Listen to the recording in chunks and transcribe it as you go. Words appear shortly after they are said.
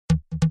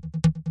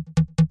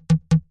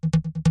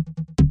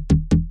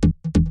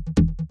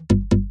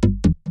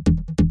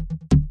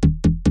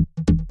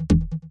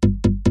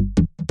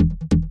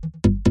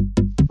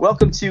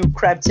Welcome to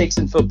Crab Takes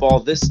in Football.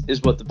 This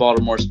is what the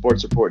Baltimore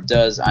Sports Report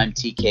does. I'm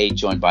TK,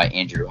 joined by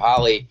Andrew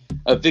Holly.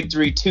 A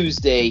Victory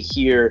Tuesday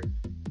here.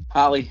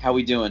 Holly, how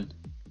we doing?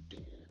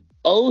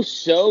 Oh,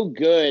 so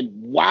good.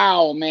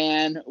 Wow,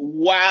 man.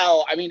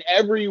 Wow. I mean,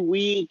 every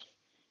week,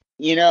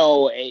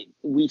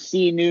 we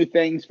see new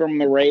things from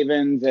the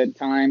Ravens at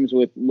times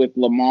with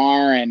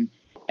Lamar, and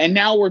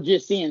now we're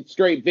just seeing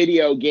straight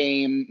video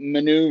game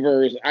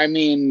maneuvers. I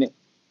mean,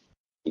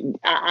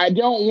 I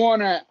don't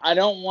want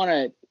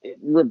to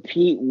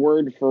repeat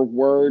word for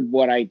word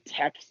what I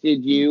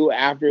texted you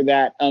after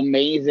that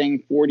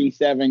amazing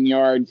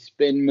 47-yard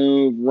spin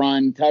move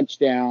run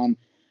touchdown,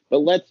 but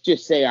let's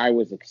just say I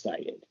was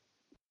excited.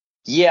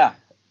 Yeah.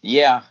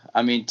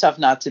 I mean, tough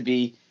not to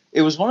be.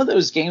 It was one of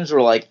those games where,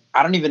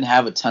 I don't even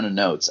have a ton of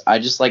notes. I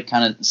just,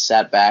 kind of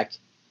sat back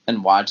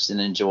and watched and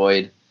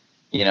enjoyed,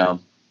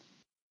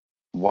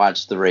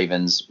 watched the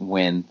Ravens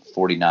win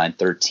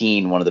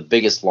 49-13, one of the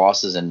biggest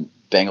losses in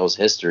Bengals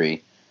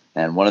history,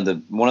 and one of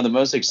the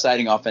most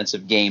exciting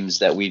offensive games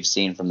that we've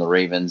seen from the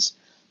Ravens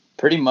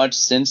pretty much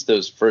since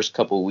those first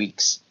couple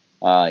weeks,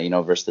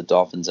 versus the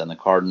Dolphins and the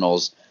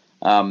Cardinals.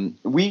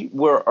 We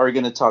are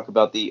going to talk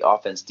about the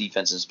offense,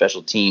 defense, and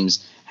special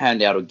teams,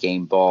 hand out a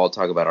game ball,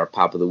 talk about our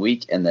pop of the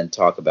week, and then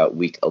talk about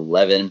week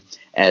 11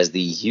 as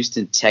the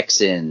Houston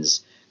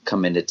Texans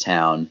come into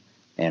town,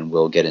 and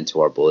we'll get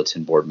into our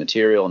bulletin board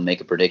material and make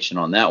a prediction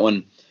on that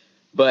one.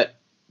 But,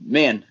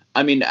 man,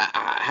 I mean,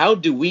 how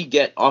do we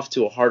get off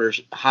to a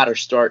hotter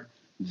start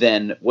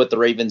than what the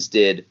Ravens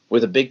did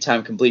with a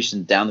big-time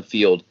completion down the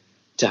field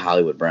to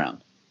Hollywood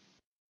Brown?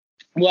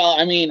 Well,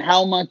 I mean,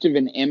 how much of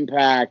an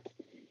impact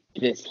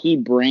does he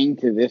bring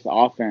to this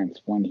offense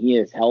when he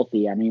is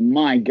healthy? I mean,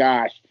 my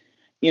gosh,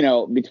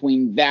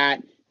 between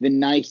that, the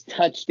nice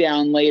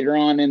touchdown later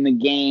on in the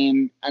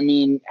game, I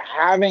mean,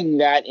 having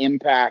that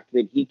impact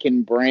that he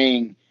can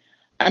bring.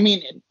 I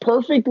mean,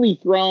 perfectly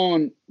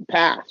thrown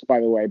pass, by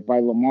the way, by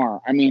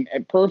Lamar. I mean,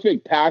 a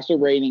perfect passer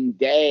rating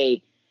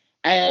day,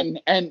 and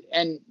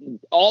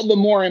all the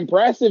more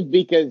impressive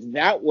because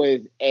that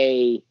was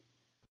a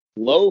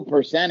low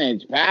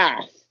percentage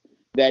pass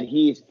that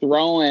he's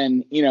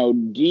throwing,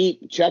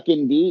 deep,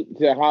 chucking deep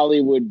to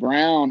Hollywood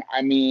Brown.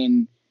 I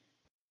mean,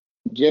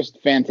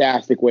 just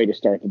fantastic way to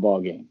start the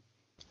ball game.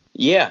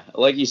 Yeah,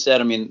 like you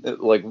said, I mean,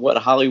 what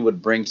Hollywood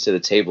brings to the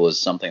table is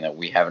something that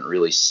we haven't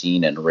really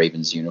seen in a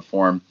Ravens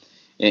uniform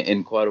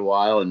in quite a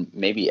while, and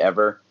maybe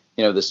ever.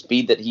 The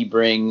speed that he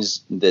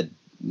brings,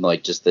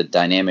 just the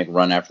dynamic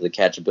run after the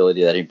catch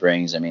ability that he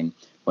brings. I mean,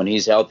 when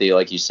he's healthy,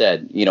 like you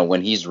said,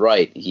 when he's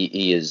right,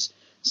 he is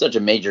such a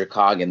major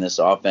cog in this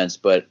offense.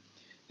 But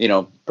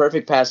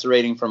perfect passer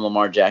rating from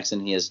Lamar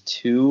Jackson. He has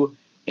 2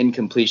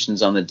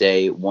 incompletions on the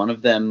day. One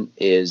of them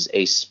is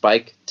a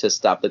spike to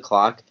stop the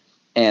clock,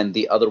 and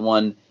the other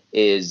one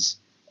is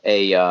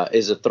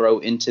a throw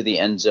into the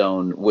end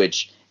zone,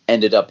 which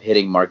ended up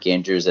hitting Mark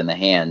Andrews in the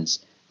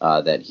hands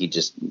that he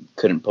just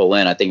couldn't pull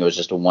in. I think it was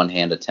just a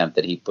one-hand attempt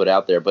that he put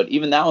out there, but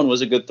even that one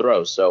was a good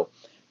throw. So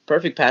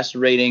perfect passer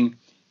rating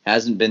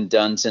hasn't been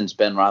done since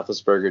Ben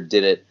Roethlisberger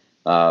did it,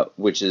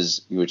 which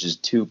is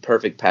 2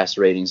 perfect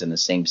passer ratings in the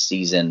same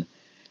season,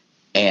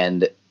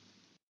 and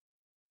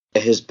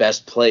his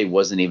best play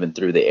wasn't even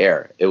through the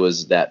air. It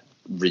was that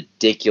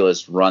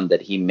ridiculous run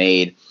that he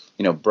made.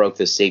 Broke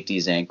the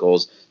safety's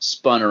ankles,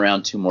 spun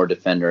around 2 more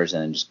defenders,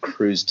 and then just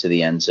cruised to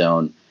the end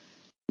zone.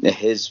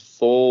 His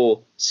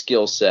full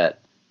skill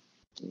set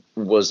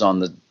was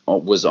on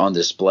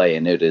display,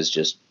 and it is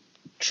just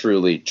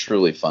truly,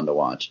 truly fun to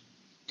watch.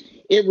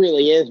 It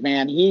really is,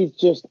 man. He's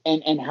just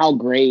and how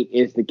great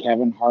is the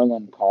Kevin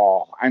Harlan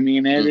call? I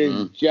mean, it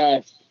is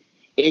just.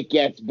 It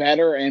gets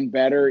better and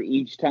better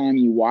each time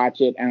you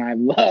watch it, and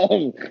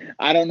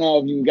I don't know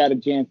if you've got a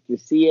chance to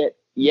see it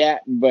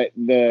yet, but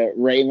the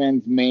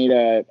Ravens made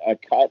a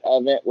cut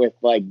of it with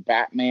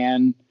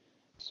Batman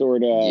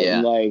sort of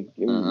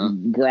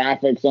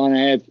graphics on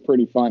it. It's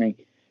pretty funny.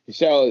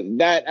 So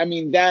that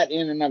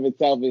in and of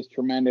itself is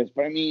tremendous.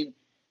 But I mean,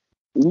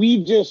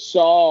 we just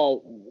saw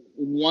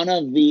one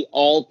of the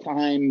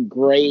all-time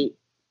great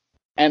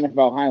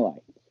NFL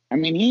highlights. I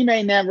mean, he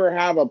may never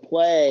have a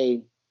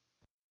play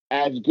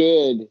as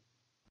good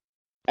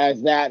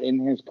as that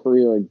in his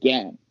career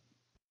again.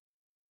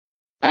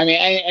 I mean,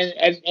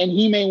 and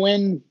he may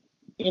win,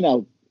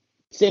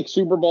 6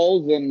 Super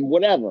Bowls and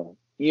whatever,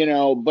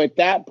 but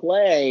that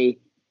play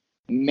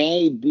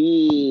may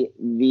be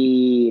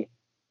the,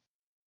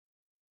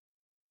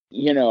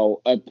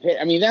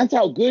 I mean, that's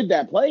how good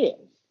that play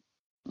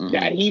is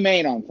that he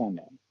made on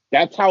Sunday.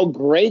 That's how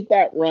great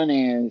that run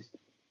is.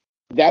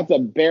 That's a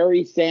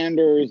Barry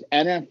Sanders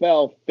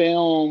NFL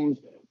Films,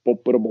 all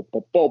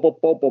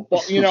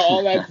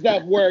that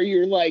stuff where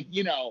you're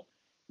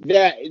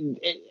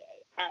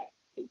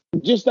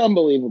just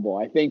unbelievable.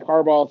 I think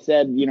Harbaugh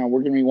said, we're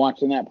going to be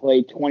watching that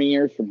play 20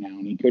 years from now,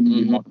 and he couldn't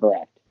be more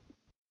correct.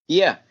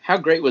 Yeah, how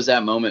great was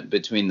that moment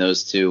between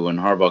those two when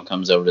Harbaugh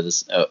comes over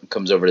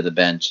to the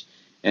bench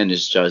and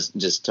is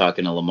just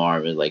talking to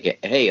Lamar,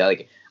 hey,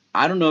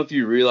 I don't know if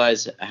you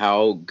realize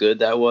how good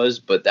that was,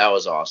 but that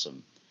was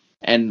awesome.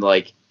 And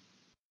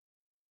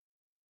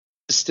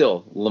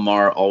still,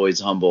 Lamar always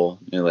humble.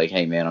 Like,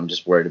 hey, man, I'm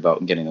just worried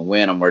about getting the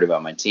win. I'm worried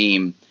about my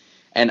team.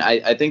 And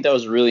I think that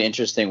was a really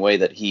interesting way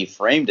that he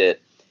framed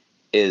it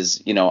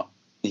is,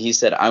 he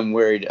said, I'm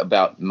worried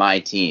about my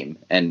team.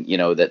 And,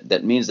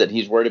 that means that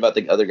he's worried about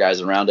the other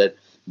guys around it.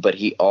 But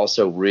he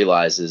also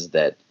realizes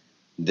that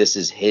this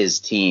is his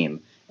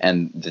team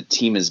and the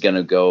team is going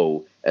to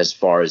go as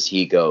far as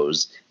he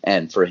goes.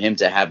 And for him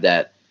to have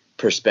that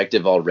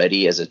perspective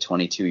already as a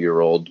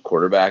 22-year-old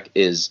quarterback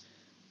is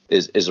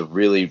a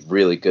really,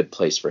 really good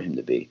place for him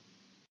to be.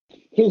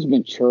 His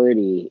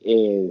maturity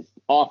is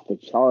off the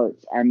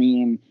charts. I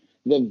mean,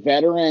 the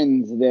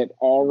veterans that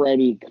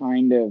already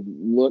kind of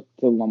look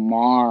to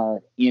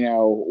Lamar,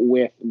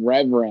 with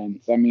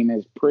reverence, I mean,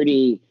 is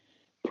pretty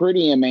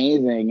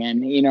amazing.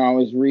 And, I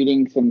was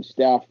reading some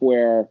stuff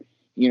where,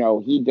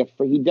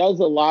 he does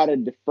a lot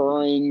of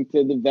deferring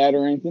to the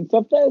veterans and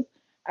stuff.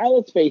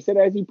 Let's face it,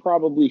 as he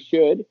probably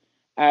should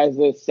as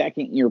a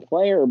second-year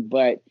player.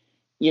 But,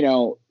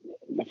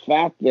 the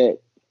fact that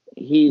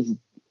he's,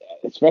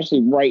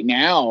 especially right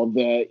now,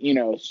 the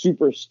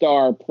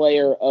superstar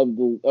player of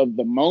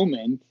the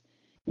moment,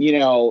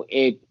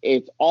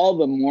 it's all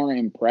the more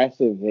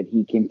impressive that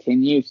he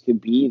continues to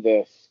be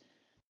this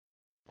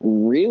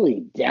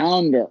really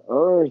down to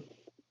earth,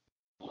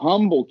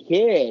 humble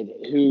kid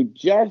who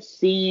just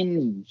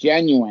seems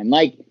genuine.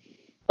 Like,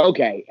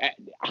 okay,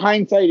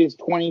 hindsight is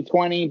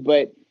 2020,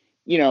 but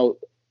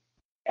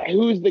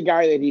who's the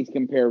guy that he's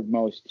compared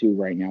most to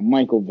right now?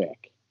 Michael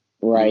Vick,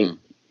 right?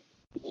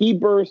 Mm-hmm. He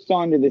bursts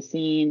onto the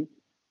scene.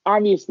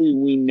 Obviously,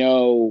 we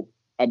know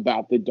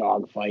about the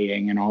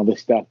dogfighting and all the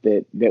stuff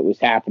that was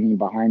happening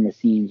behind the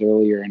scenes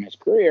earlier in his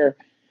career,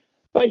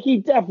 but he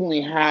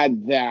definitely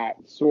had that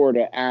sort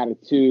of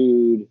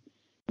attitude,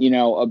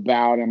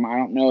 about him. I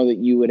don't know that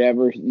you would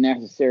ever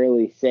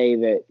necessarily say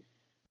that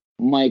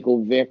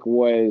Michael Vick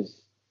was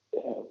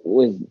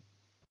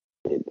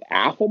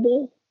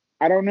affable.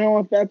 I don't know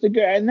if that's a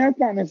good, and that's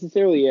not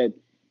necessarily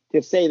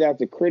to say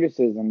that's a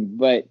criticism,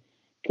 but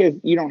because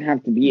you don't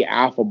have to be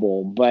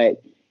affable,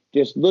 but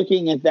just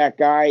looking at that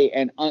guy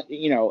and,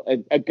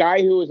 a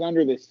guy who was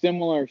under the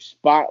similar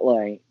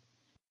spotlight,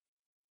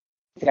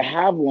 to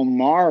have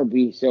Lamar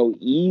be so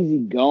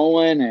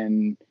easygoing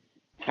and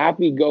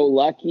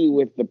happy-go-lucky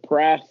with the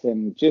press,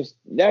 and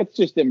that's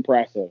just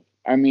impressive.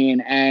 I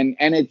mean, and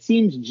it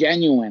seems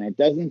genuine. It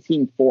doesn't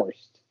seem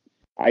forced,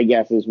 I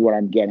guess, is what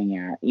I'm getting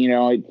at.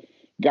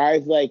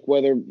 Guys like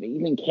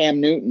even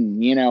Cam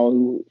Newton,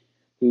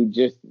 who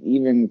just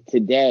even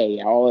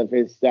today, all of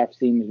his stuff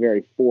seems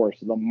very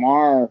forced.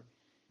 Lamar,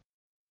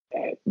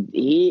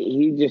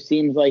 he just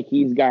seems like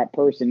he's got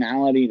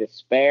personality to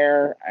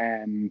spare,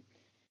 and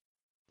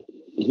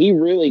he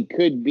really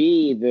could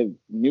be the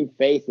new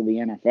face of the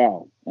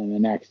NFL in the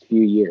next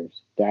few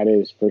years. That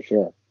is for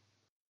sure.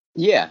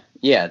 Yeah,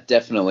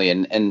 definitely.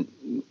 And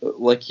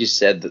like you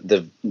said,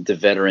 the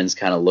veterans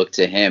kind of look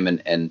to him,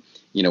 and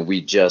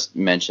we just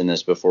mentioned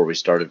this before we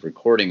started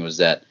recording, was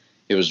that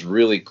it was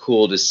really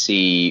cool to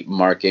see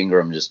Mark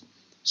Ingram just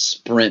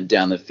sprint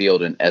down the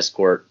field and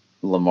escort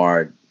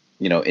Lamar,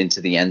 into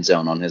the end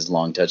zone on his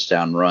long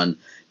touchdown run.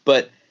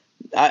 But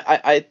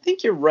I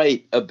think you're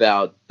right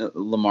about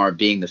Lamar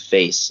being the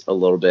face a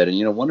little bit.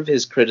 And, one of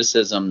his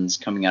criticisms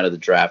coming out of the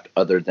draft,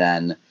 other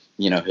than,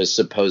 his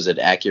supposed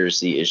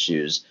accuracy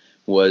issues,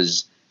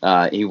 was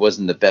he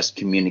wasn't the best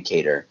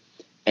communicator.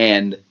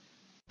 And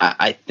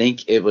I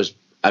think it was,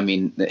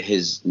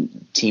 his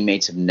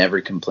teammates have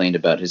never complained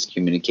about his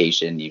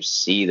communication. You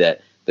see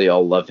that they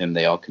all love him.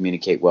 They all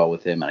communicate well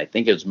with him. And I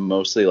think it's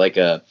mostly like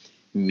a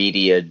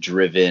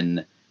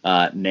media-driven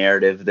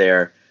narrative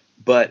there.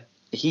 But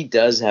he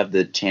does have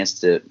the chance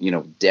to,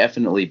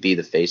 definitely be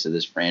the face of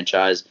this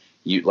franchise.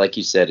 Like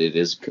you said, it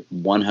is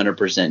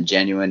 100%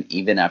 genuine,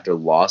 even after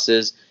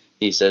losses.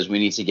 He says we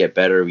need to get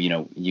better.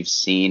 You've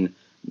seen,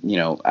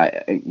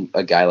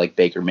 a guy like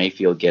Baker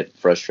Mayfield get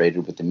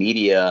frustrated with the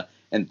media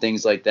and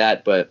things like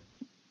that, but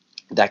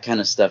that kind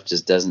of stuff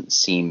just doesn't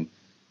seem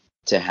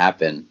to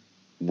happen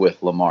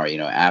with Lamar.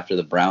 After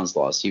the Browns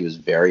loss, he was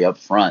very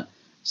upfront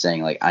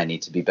saying, like, I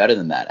need to be better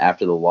than that.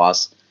 After the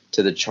loss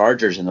to the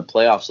Chargers in the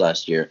playoffs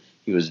last year,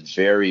 he was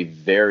very,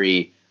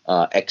 very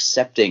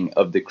accepting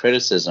of the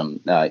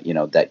criticism,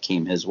 that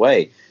came his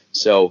way.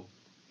 So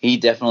he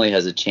definitely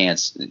has a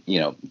chance,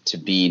 to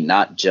be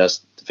not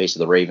just the face of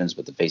the Ravens,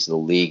 but the face of the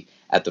league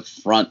at the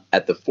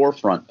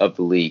forefront of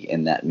the league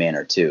in that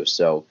manner too.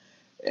 So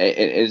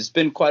it's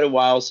been quite a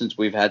while since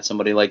we've had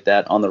somebody like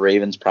that on the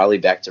Ravens, probably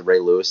back to Ray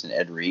Lewis and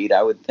Ed Reed,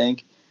 I would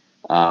think.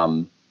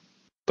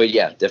 But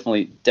yeah,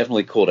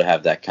 definitely cool to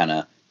have that kind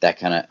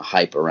of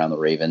hype around the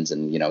Ravens.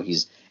 And,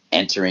 he's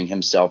entering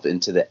himself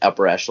into the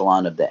upper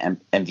echelon of the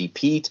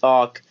MVP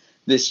talk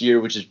this year,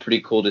 which is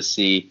pretty cool to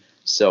see.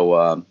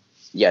 So,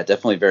 yeah,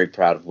 definitely very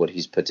proud of what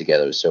he's put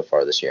together so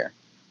far this year.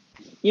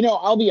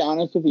 I'll be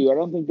honest with you. I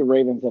don't think the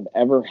Ravens have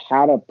ever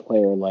had a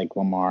player like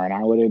Lamar, and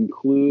I would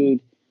include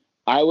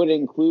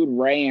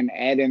Ray and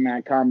Ed in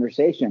that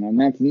conversation. And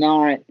that's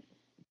not,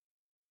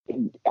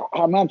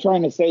 I'm not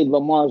trying to say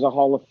Lamar's a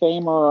Hall of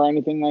Famer or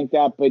anything like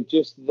that, but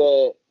just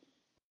the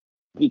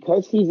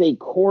because he's a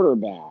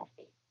quarterback,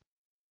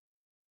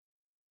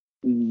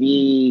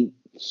 the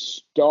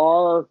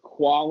star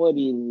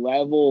quality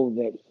level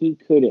that he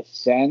could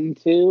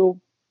ascend to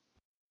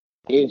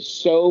is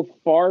so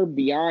far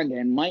beyond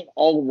and might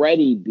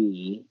already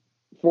be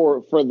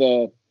for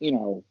the,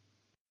 the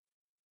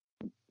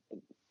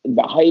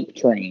hype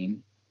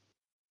train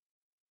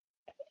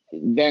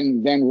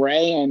than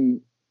Ray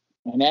and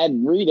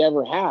Ed Reed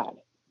ever had.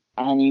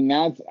 I don't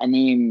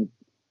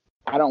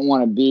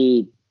want to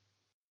be,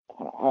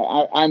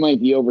 I might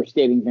be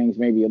overstating things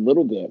maybe a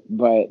little bit,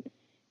 but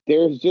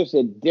there's just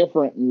a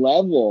different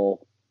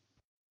level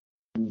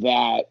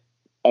that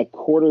a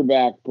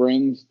quarterback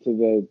brings to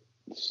the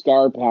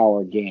star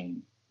power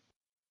game.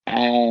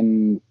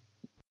 And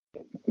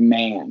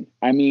man,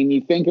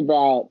 you think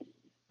about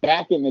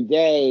back in the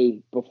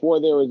day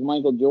before there was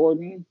Michael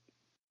Jordan,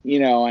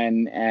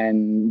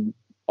 and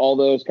all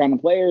those kind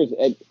of players.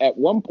 At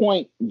one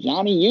point,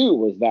 Johnny U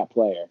was that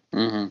player.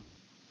 Mm-hmm.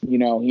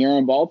 Here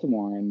in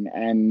Baltimore,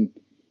 and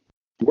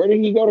where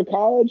did he go to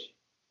college?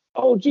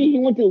 Oh, gee, he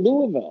went to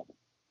Louisville.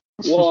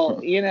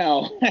 Well,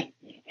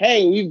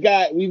 hey, we've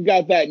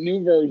got that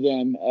new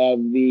version of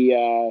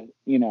the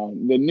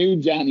the new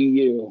Johnny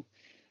U,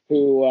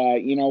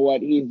 who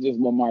he's just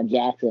Lamar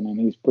Jackson, and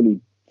he's pretty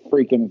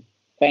freaking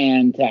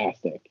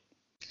fantastic.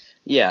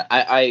 Yeah,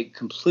 I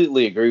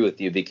completely agree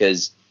with you,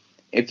 because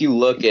if you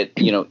look at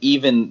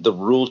even the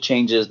rule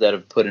changes that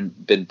have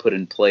been put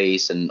in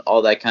place and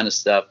all that kind of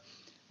stuff,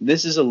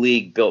 this is a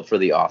league built for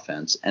the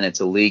offense, and it's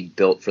a league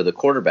built for the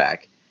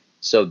quarterback.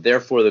 So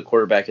therefore, the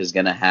quarterback is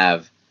going to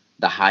have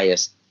the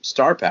highest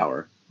star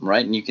power,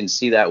 right? And you can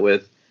see that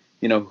with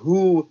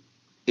who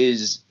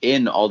is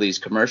in all these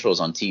commercials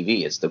on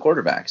TV. It's the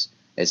quarterbacks.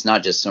 It's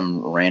not just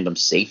some random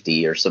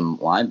safety or some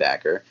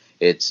linebacker.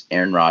 It's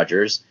Aaron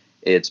Rodgers.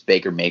 It's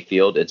Baker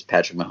Mayfield. It's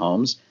Patrick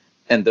Mahomes.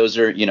 And those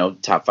are,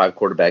 top 5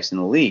 quarterbacks in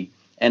the league.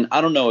 And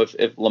I don't know if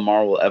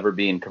Lamar will ever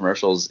be in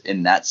commercials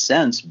in that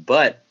sense,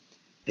 but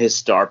his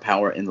star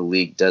power in the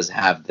league does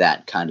have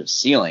that kind of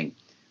ceiling,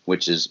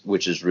 which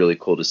is really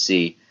cool to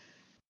see.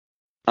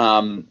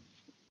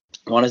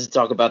 Wanted to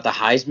talk about the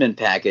Heisman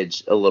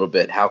package a little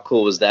bit. How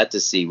cool was that to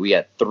see? We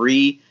had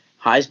 3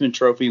 Heisman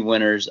Trophy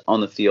winners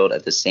on the field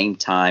at the same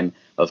time.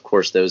 Of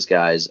course, those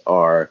guys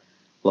are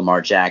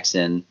Lamar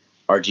Jackson,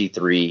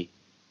 RG3,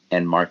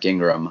 and Mark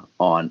Ingram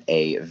on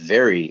a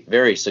very,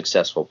 very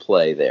successful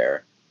play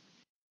there.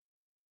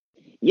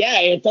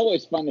 Yeah, it's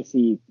always fun to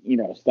see,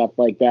 stuff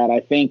like that.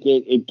 I think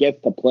it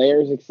gets the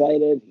players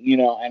excited,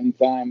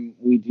 anytime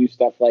we do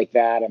stuff like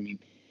that.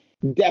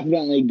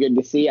 Definitely good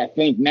to see. I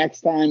think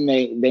next time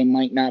they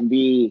might not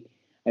be.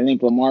 I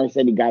think Lamar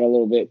said he got a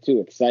little bit too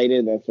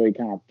excited. That's why he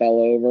kind of fell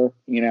over,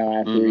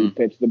 after he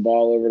pitched the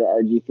ball over to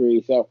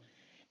RG3. So,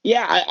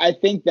 yeah, I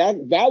think that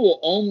will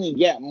only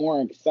get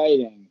more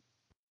exciting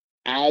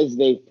as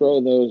they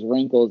throw those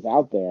wrinkles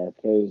out there,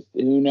 because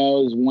who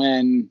knows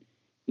when,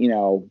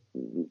 the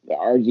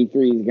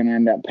RG3 is going to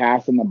end up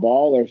passing the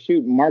ball, or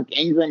shoot, Mark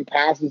Ingram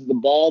passes the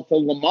ball to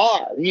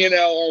Lamar,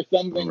 or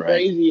something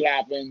crazy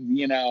happens,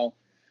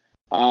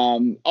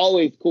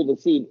 Always cool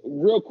to see.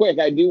 Real quick,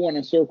 I do want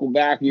to circle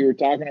back. You were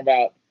talking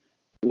about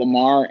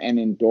Lamar and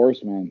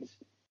endorsements.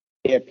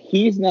 If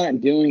he's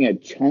not doing a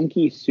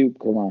Chunky Soup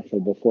commercial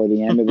before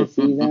the end of the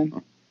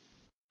season,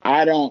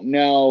 I don't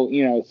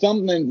know.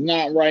 Something's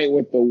not right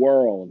with the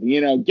world.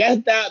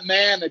 Get that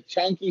man a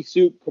Chunky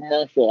Soup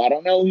commercial. I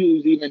don't know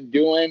who's even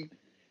doing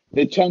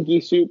the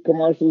Chunky Soup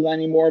commercials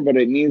anymore, but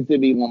it needs to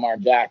be Lamar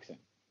Jackson.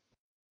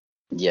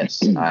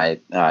 Yes, I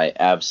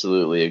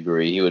absolutely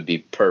agree. He would be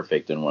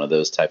perfect in one of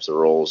those types of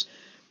roles.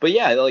 But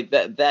yeah, like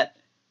that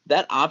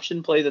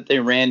option play that they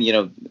ran,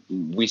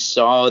 we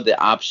saw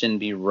the option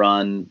be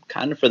run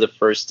kind of for the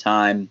first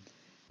time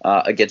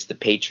against the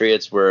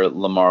Patriots, where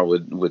Lamar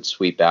would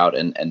sweep out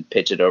and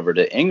pitch it over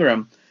to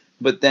Ingram.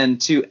 But then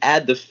to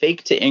add the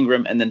fake to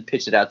Ingram and then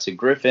pitch it out to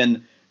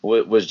Griffin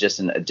was just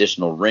an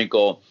additional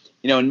wrinkle.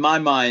 In my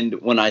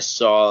mind, when I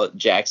saw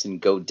Jackson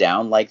go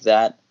down like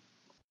that,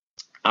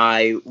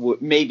 I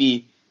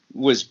maybe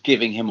was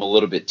giving him a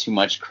little bit too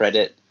much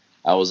credit.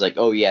 I was like,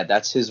 oh, yeah,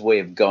 that's his way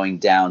of going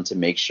down to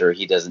make sure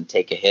he doesn't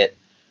take a hit.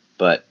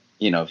 But,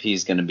 if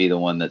he's going to be the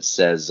one that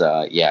says,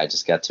 I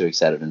just got too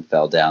excited and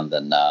fell down,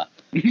 then,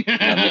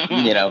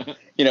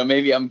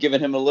 maybe I'm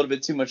giving him a little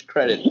bit too much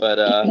credit. But,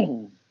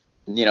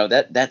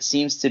 that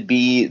seems to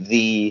be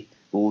the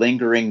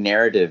lingering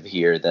narrative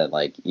here that,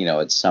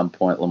 at some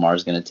point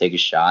Lamar's going to take a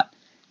shot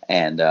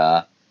and,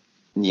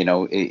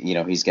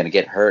 he's going to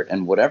get hurt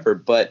and whatever.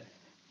 But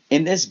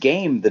in this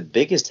game, the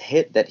biggest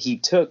hit that he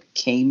took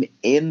came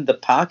in the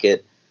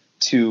pocket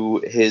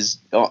to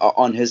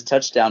on his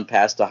touchdown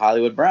pass to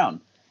Hollywood Brown.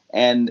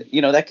 And,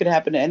 that could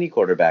happen to any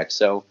quarterback.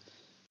 So,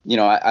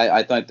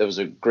 I thought that was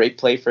a great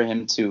play for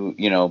him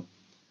to,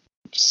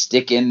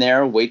 stick in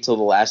there, wait till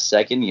the last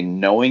second,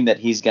 knowing that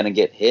he's going to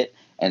get hit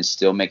and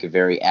still make a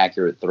very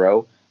accurate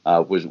throw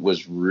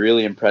was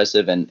really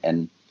impressive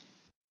and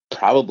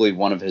probably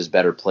one of his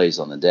better plays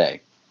on the day.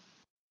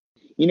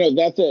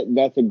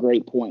 That's a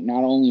great point.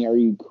 Not only are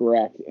you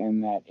correct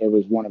in that it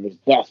was one of his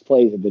best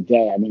plays of the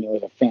day. I mean, it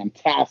was a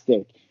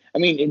fantastic. I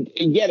mean,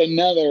 yet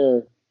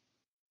another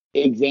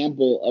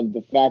example of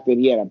the fact that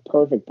he had a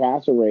perfect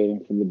passer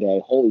rating for the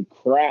day. Holy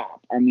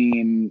crap! I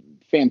mean,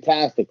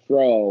 fantastic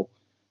throw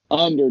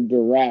under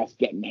duress,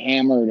 getting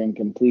hammered and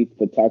completes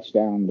the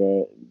touchdown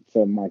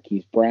to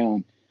Marquise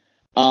Brown.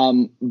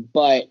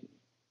 But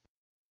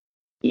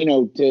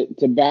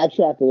to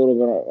backtrack a little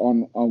bit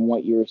on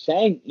what you were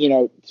saying,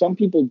 some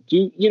people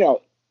do,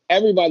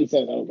 everybody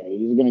says, okay,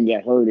 he's going to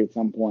get hurt at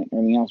some point or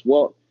anything else.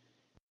 Well,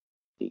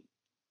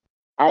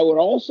 I would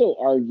also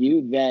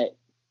argue that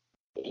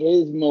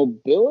his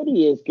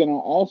mobility is going to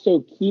also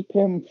keep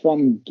him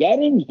from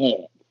getting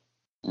hit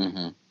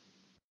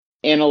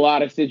in a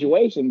lot of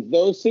situations.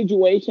 Those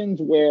situations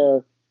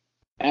where,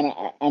 and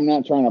I'm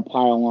not trying to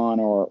pile on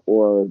or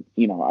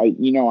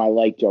I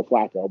like Joe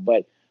Flacco,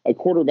 but a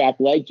quarterback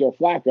like Joe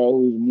Flacco,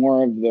 who's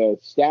more of the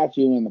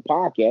statue in the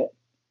pocket,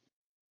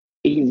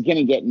 he's going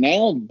to get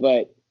nailed.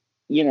 But,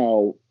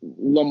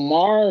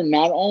 Lamar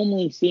not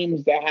only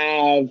seems to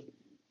have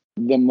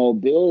the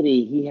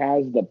mobility, he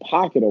has the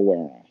pocket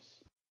awareness,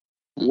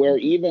 where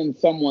even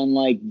someone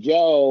like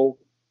Joe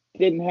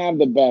didn't have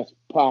the best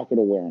pocket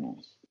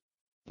awareness.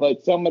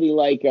 But somebody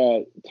like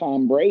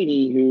Tom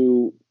Brady,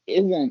 who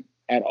isn't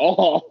at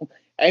all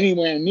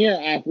anywhere near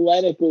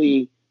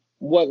athletically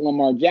what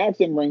Lamar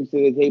Jackson brings to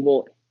the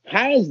table,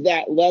 has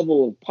that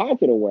level of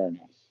pocket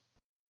awareness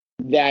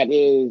that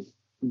is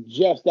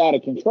just out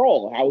of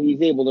control. How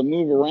he's able to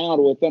move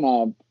around within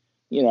a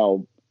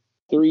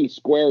 3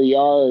 square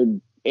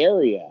yard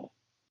area,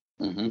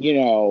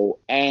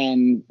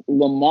 and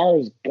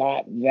Lamar's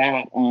got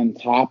that on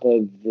top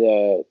of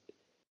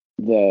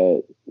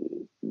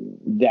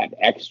that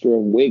extra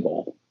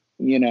wiggle,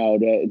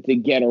 to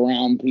get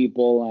around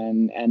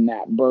people and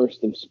that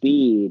burst of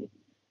speed.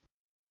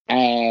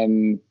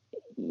 And,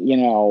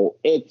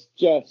 it's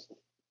just,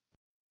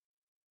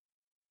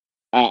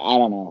 I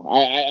don't know.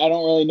 I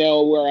don't really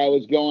know where I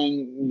was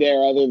going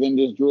there other than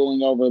just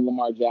drooling over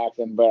Lamar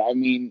Jackson. But, I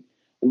mean,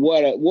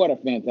 what a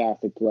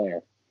fantastic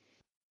player.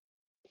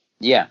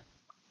 Yeah.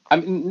 I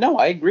mean, no,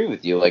 I agree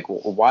with you. Like,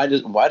 why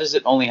does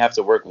it only have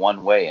to work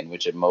one way in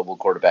which a mobile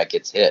quarterback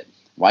gets hit?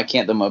 Why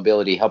can't the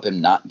mobility help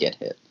him not get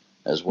hit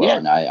as well? Yeah.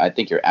 And I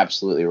think you're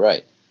absolutely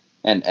right.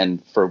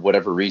 And for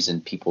whatever reason,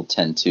 people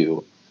tend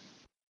to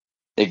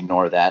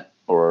ignore that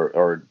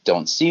or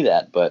don't see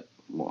that, but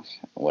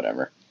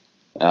whatever.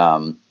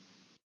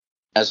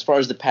 As far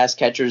as the pass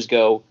catchers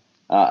go,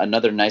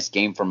 another nice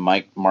game from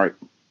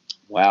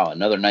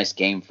another nice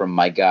game from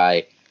my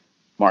guy,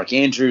 Mark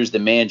Andrews, the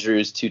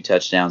Mandrews, 2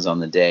 touchdowns on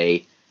the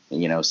day.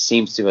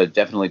 Seems to have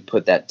definitely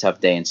put that tough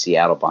day in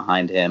Seattle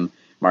behind him.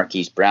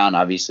 Marquise Brown,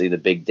 obviously the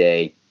big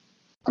day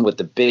with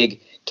the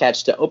big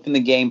catch to open the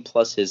game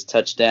plus his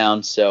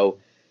touchdown. So,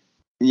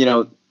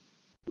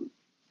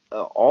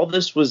 all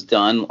this was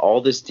done,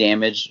 all this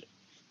damage,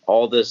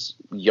 all this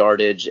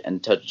yardage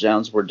and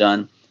touchdowns were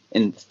done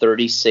in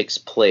 36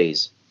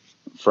 plays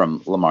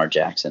from Lamar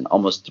Jackson.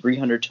 Almost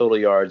 300 total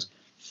yards,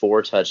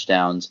 4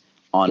 touchdowns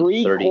on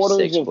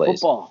 36 plays.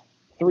 Football.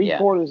 Three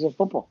quarters of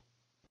football.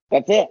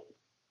 That's it.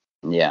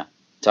 Yeah.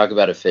 Talk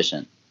about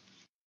efficient.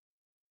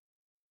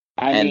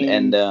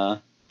 And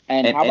how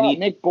about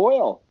Nick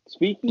Boyle?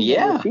 Speaking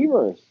of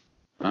receivers,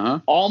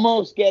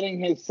 almost getting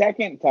his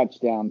second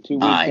touchdown 2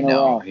 weeks in a row. I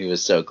know, he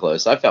was so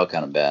close. I felt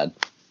kind of bad.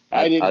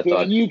 I did too.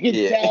 And you could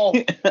tell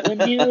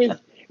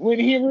when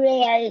he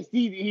realized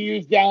he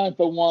was down at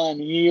the 1,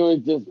 he was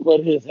just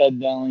put his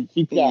head down and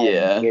keep down.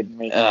 Yeah. Kidding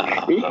me.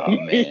 Oh,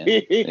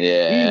 man.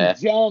 Yeah.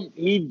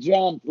 He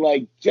jumped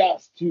like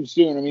just too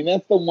soon. I mean,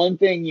 that's the one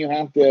thing you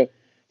have to.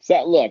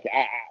 So, look,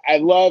 I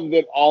love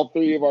that all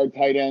 3 of our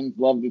tight ends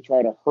love to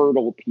try to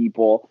hurdle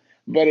people,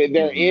 but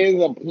there is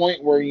a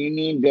point where you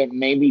need to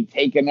maybe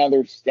take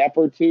another step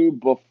or 2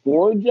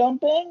 before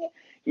jumping.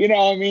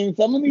 I mean,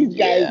 some of these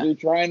guys are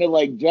trying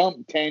to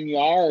jump 10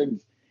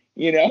 yards,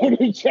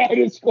 to try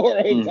to score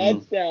a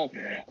touchdown.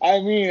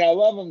 I mean, I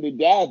love them to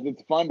death.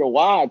 It's fun to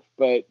watch,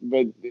 but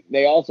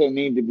they also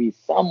need to be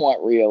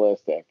somewhat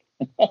realistic.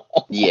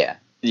 Yeah,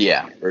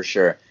 for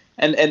sure.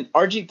 And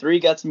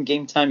RG3 got some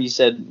game time. You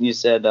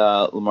said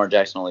Lamar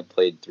Jackson only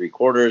played 3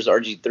 quarters.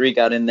 RG3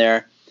 got in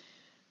there.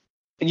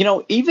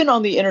 Even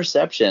on the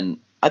interception,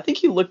 I think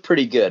he looked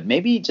pretty good.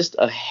 Maybe just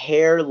a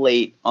hair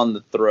late on the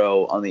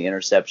throw on the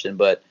interception,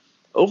 but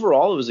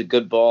overall it was a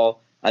good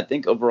ball. I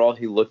think overall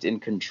he looked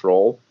in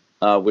control,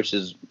 which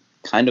is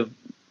kind of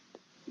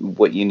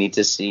what you need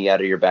to see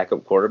out of your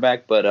backup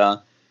quarterback.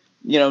 But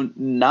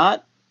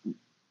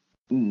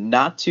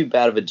not too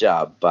bad of a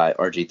job by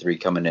RG3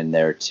 coming in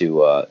there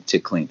to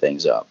clean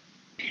things up.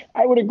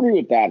 I would agree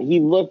with that.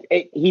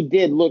 He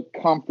did look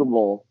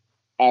comfortable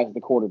as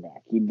the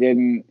quarterback. He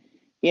didn't.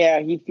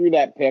 Yeah, he threw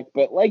that pick,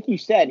 but like you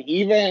said,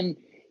 even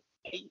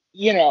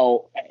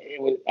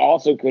it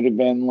also could have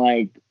been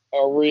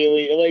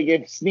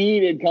if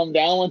Snead had come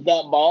down with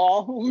that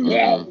ball,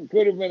 that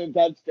could have been a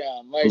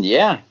touchdown.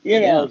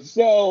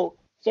 So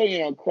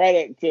So,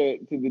 credit to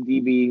the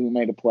DB who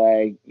made a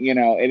play.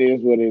 It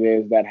is what it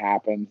is. That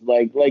happens.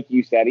 Like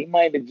you said, he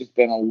might have just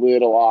been a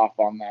little off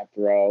on that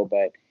throw,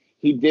 but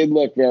he did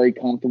look very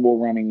comfortable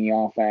running the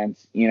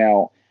offense.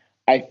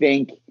 I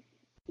think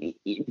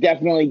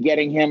definitely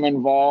getting him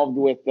involved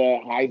with the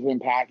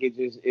Heisman package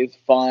is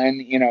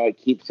fun. It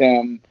keeps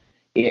him,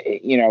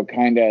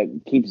 kind of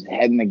keeps his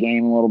head in the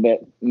game a little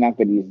bit. Not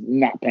that he's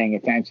not paying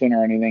attention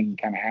or anything. He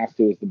kind of has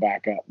to as the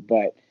backup,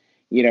 but,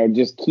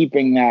 just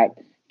keeping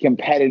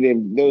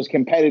those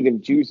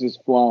competitive juices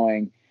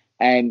flowing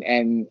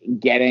and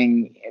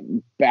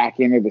getting back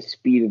into the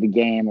speed of the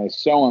game is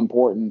so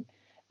important.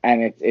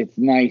 And it's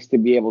nice to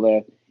be able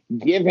to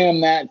give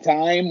him that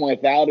time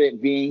without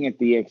it being at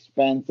the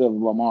expense of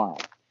Lamar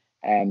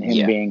and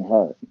him being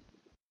hurt.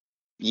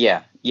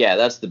 Yeah,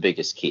 that's the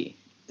biggest key,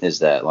 is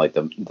that like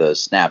the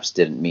snaps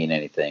didn't mean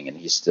anything, and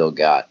he still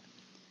got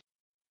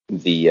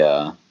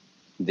the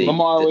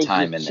Lamar the was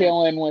time just in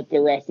chilling with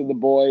the rest of the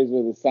boys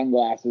with his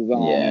sunglasses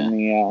on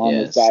on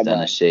the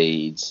sideline.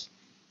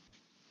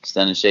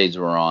 Stunning shades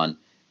were on.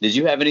 Did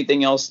you have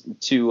anything else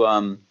to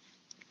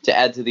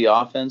add to the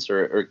offense,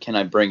 or can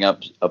I bring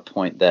up a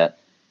point that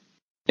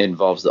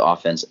involves the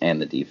offense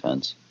and the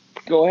defense?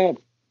 Go ahead.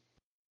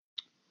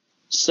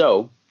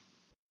 So,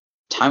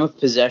 time of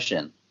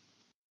possession.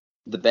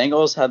 The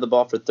Bengals had the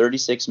ball for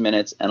 36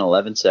 minutes and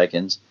 11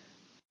 seconds,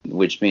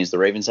 which means the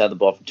Ravens had the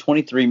ball for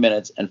 23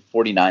 minutes and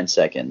 49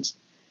 seconds,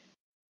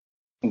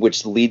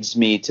 which leads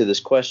me to this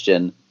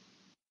question.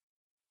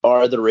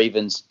 Are the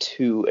Ravens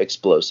too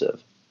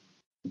explosive?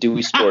 Do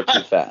we score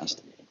too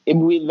fast?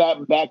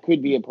 That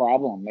could be a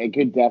problem. It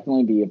could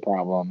definitely be a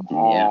problem.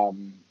 Yeah.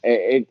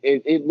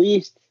 At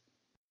least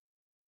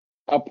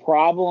a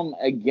problem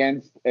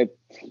against a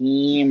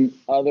team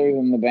other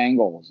than the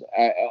Bengals.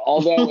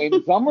 Although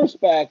in some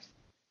respects,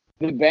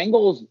 the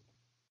Bengals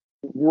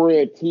were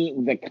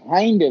the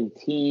kind of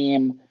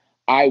team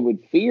I would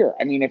fear.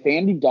 I mean, if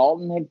Andy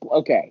Dalton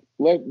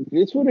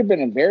this would have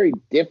been a very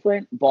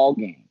different ball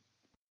game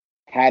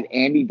had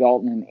Andy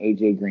Dalton and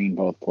AJ Green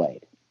both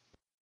played.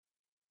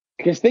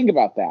 Because think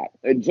about that.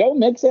 Joe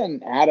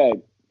Mixon had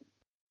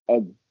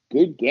a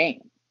good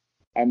game.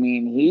 I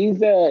mean,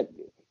 he's a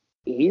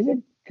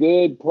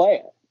good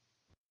player.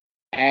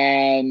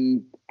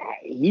 And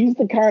he's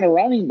the kind of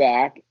running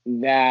back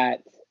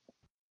that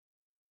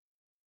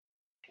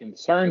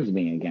concerns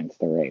me against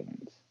the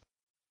Ravens.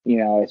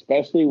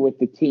 Especially with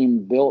the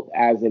team built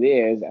as it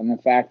is, and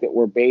the fact that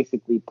we're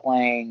basically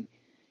playing,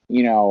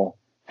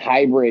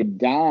 hybrid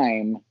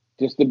dime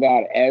just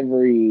about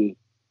every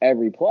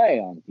play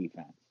on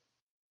defense.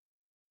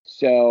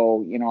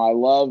 So, I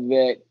love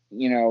that,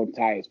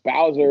 Tyus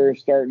Bowser is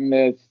starting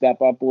to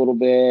step up a little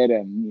bit,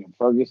 and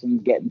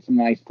Ferguson's getting some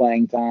nice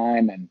playing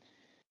time and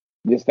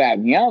this, that,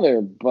 and the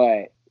other,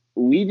 but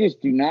we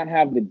just do not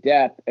have the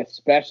depth,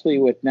 especially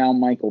with now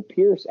Michael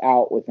Pierce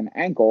out with an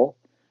ankle,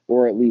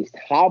 or at least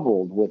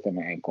hobbled with an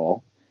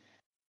ankle.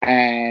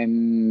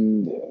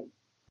 And,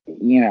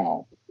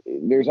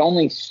 there's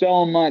only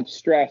so much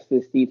stress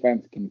this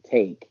defense can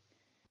take.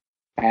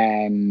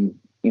 And,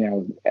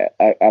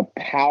 a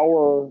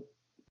power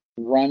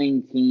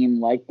running team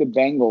like the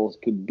Bengals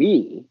could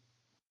be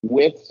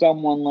with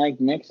someone like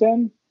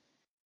Mixon.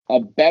 A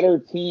better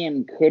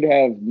team could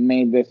have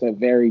made this a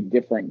very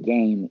different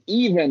game,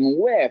 even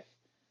with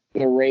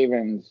the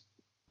Ravens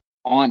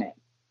on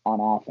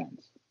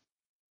offense.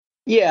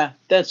 Yeah,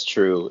 that's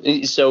true.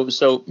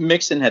 So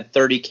Mixon had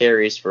 30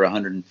 carries for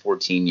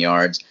 114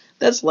 yards.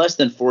 That's less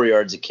than 4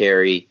 yards a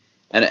carry.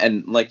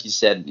 And like you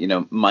said,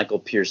 Michael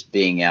Pierce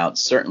being out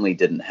certainly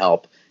didn't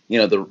help.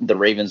 The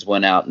Ravens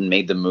went out and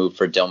made the move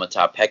for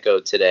Domata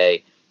Peko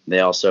today. They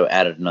also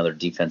added another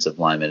defensive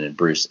lineman in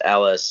Bruce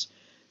Ellis.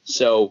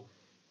 So,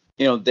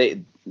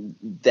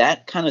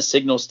 that kind of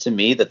signals to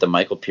me that the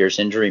Michael Pierce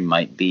injury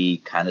might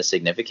be kind of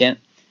significant.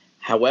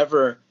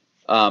 However,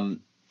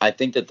 I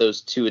think that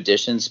those two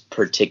additions,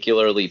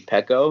 particularly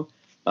Peko,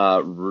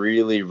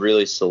 really,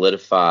 really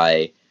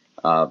solidify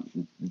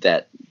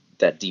that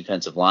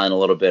defensive line a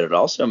little bit. It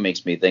also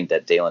makes me think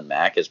that Daylon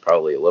Mack is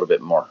probably a little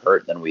bit more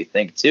hurt than we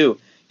think too.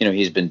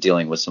 He's been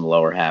dealing with some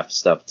lower half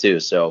stuff too.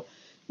 So,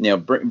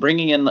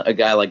 bringing in a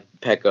guy like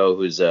Peko,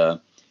 who's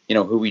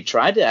who we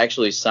tried to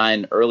actually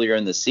sign earlier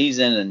in the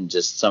season, and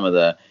just some of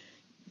the,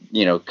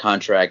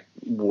 contract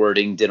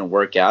wording didn't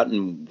work out,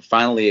 and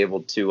finally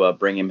able to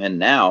bring him in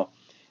now.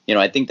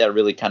 I think that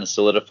really kind of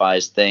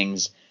solidifies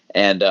things.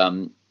 And,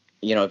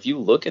 if you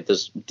look at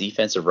this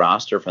defensive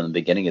roster from the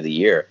beginning of the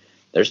year,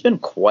 there's been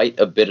quite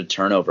a bit of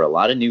turnover, a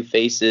lot of new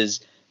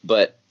faces,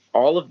 but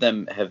all of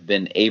them have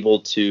been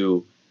able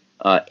to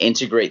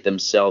integrate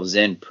themselves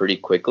in pretty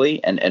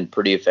quickly and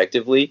pretty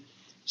effectively.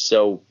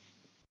 So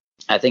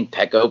I think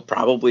Peko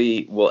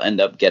probably will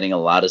end up getting a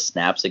lot of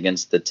snaps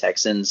against the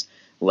Texans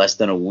less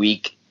than a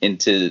week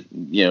into,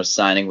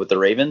 signing with the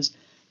Ravens.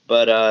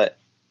 But,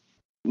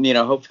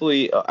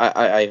 hopefully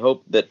I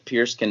hope that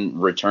Pierce can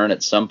return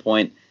at some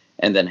point,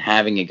 and then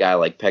having a guy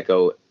like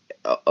Peko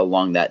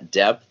along that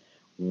depth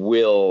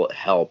will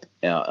help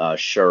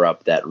shore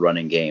up that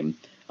running game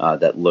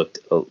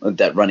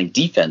that running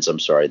defense. I'm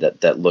sorry,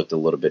 that looked a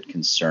little bit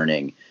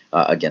concerning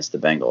against the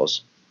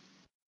Bengals.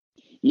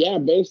 Yeah,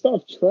 based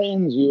off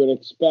trends, you would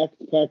expect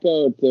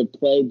Peko to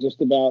play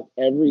just about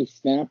every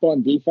snap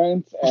on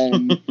defense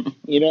and,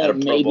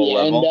 maybe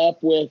end up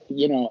with,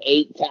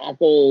 8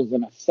 tackles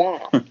and a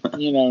sack,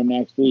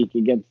 next week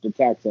against the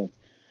Texans.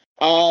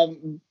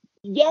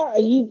 Yeah,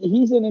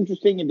 he's an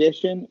interesting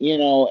addition.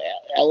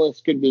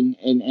 Ellis could be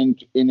an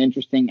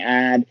interesting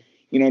add.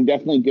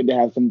 Definitely good to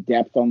have some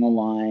depth on the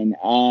line.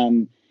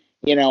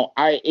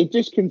 It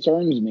just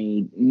concerns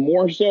me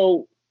more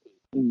so.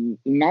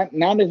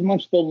 Not as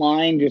much the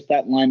line, just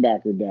that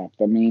linebacker depth.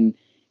 I mean,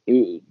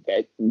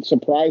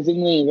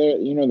 surprisingly,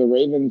 the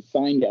Ravens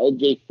signed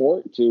LJ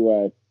Fort to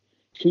a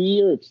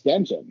 2-year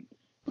extension.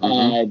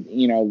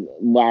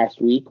 Last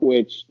week,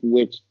 which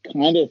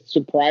kind of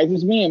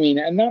surprises me. I mean,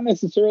 I'm not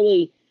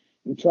necessarily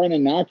trying to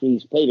knock it.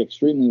 He's played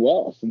extremely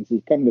well since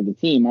he's come to the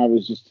team. I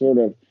was just sort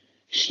of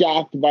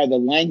shocked by the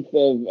length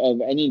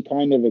of any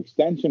kind of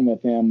extension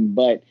with him.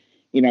 But,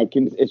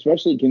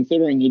 especially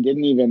considering he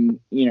didn't even,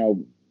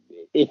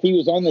 if he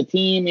was on the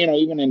team,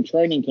 even in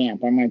training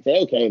camp, I might say,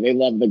 okay, they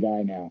love the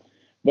guy now.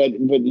 But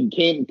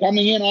he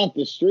coming in off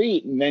the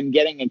street and then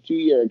getting a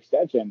 2-year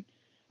extension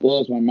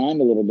blows my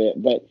mind a little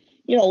bit. But,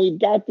 we've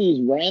got these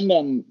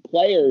random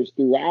players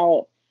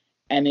throughout,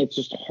 and it's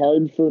just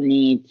hard for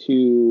me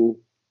to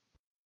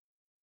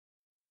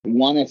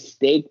want to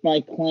stake my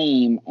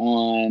claim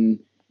on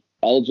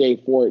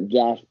LJ Fort,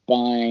 Josh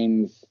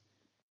Bynes,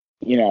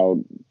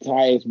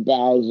 Tyus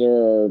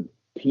Bowser,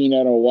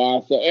 Peanut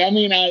Owasa. I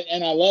mean,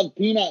 I love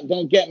Peanut,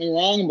 don't get me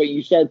wrong, but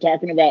you start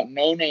talking about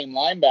no-name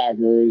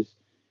linebackers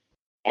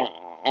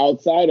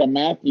outside of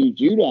Matthew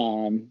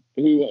Judon,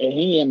 who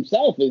he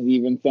himself is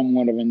even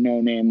somewhat of a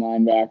no-name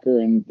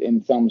linebacker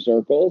in some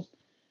circles.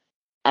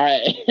 Talk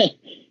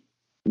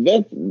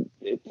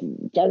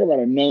about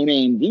a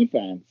no-name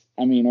defense.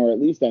 I mean, or at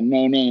least a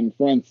no-name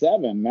front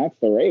seven. That's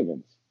the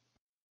Ravens.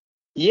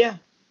 Yeah.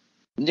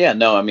 Yeah,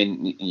 no, I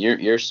mean,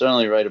 you're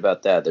certainly right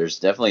about that. There's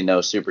definitely no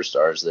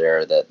superstars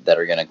there that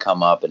are going to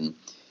come up and,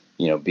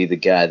 be the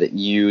guy that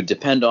you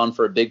depend on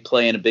for a big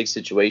play in a big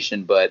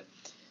situation. But,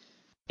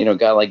 a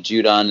guy like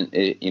Judon,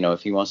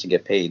 if he wants to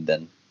get paid,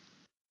 then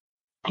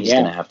he's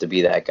going to have to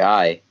be that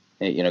guy,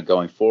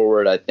 going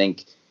forward. I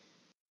think,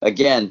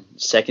 again,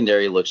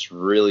 secondary looks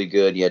really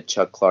good. You had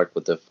Chuck Clark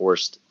with the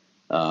forced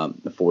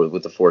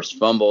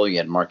fumble. You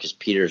had Marcus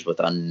Peters with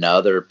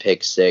another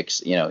pick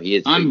six. He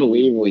is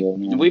unbelievable.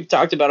 We've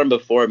talked about him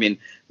before. I mean,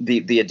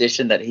 the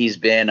addition that he's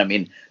been. I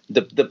mean,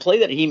 the play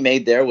that he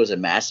made there was a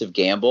massive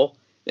gamble.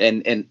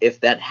 And if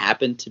that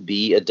happened to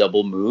be a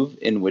double move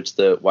in which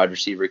the wide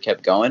receiver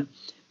kept going,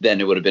 then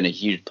it would have been a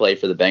huge play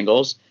for the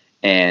Bengals.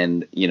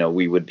 And,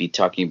 we would be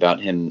talking about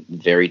him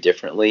very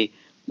differently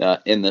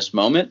in this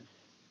moment.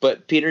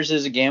 But Peters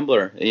is a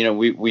gambler.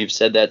 We've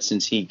said that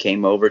since he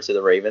came over to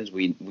the Ravens.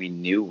 We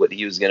knew what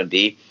he was going to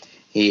be.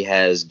 He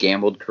has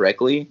gambled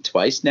correctly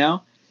twice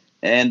now.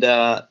 And,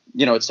 at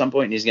some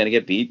point he's going to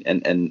get beat.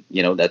 And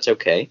that's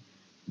okay.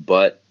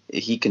 But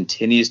he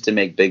continues to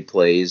make big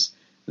plays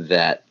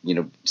that,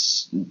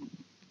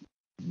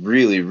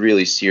 really,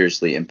 really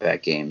seriously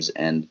impact games.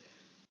 And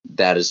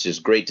that is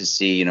just great to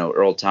see.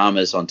 Earl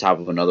Thomas on top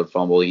of another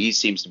fumble. He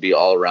seems to be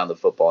all around the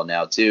football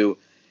now, too.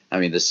 I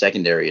mean, the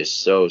secondary is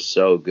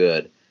so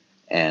good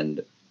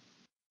and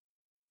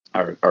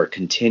are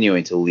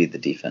continuing to lead the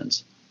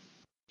defense.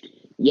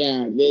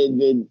 Yeah,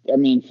 I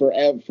mean, for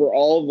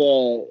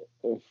all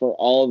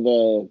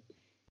the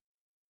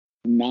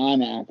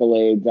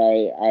non-accolades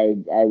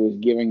I was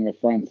giving the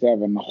front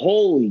seven,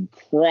 holy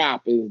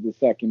crap, is the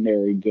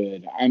secondary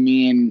good. I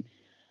mean,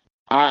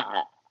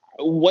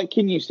 what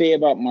can you say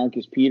about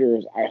Marcus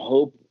Peters? I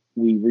hope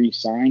we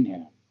re-sign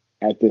him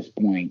at this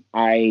point.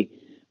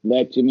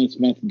 Let Jimmy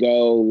Smith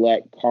go,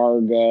 let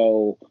Carr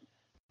go.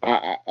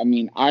 I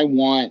mean, I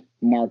want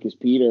Marcus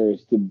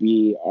Peters to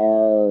be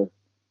our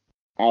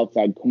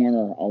outside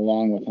corner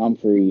along with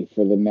Humphrey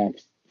for the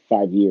next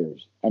 5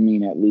 years. I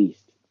mean, at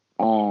least.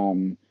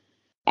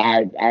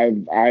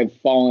 I've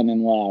fallen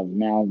in love.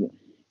 Now,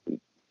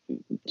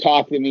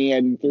 talk to me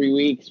in 3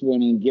 weeks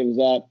when he gives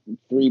up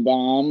 3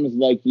 bombs,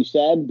 like you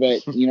said.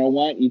 But you know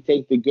what? You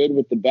take the good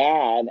with the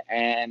bad,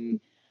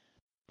 and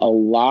a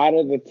lot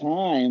of the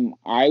time,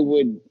 I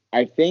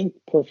think,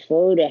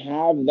 prefer to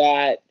have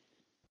that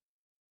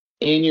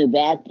in your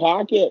back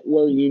pocket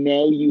where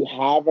you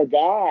have a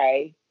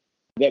guy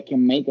that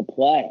can make a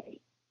play.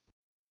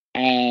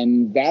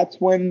 And that's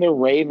when the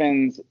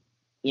Ravens,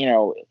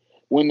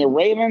 when the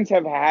Ravens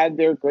have had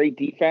their great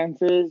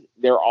defenses,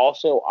 they're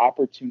also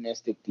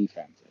opportunistic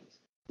defenses.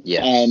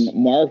 Yes. And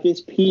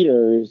Marcus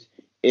Peters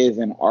is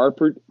an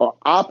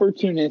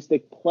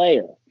opportunistic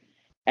player.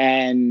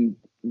 And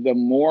the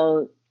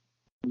more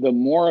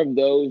of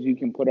those you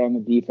can put on the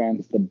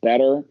defense, the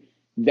better.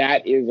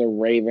 That is a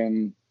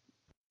Raven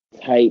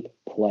type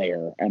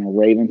player and a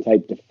Raven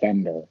type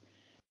defender.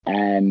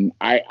 And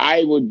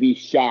I would be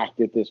shocked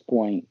at this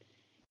point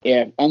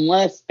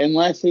unless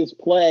his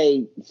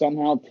play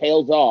somehow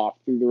tails off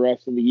through the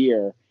rest of the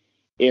year,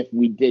 if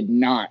we did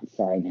not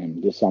sign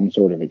him to some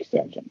sort of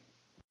extension.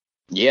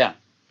 Yeah,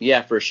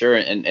 for sure.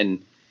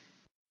 And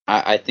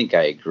I think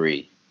I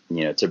agree.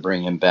 To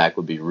bring him back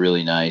would be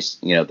really nice.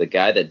 The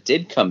guy that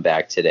did come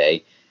back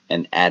today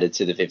and added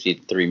to the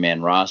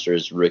 53-man roster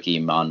is rookie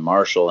Iman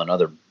Marshall,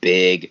 another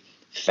big,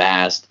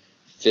 fast,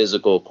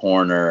 physical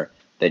corner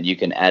that you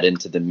can add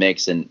into the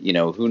mix. And,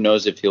 who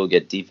knows if he'll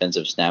get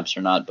defensive snaps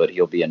or not, but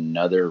he'll be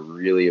another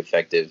really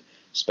effective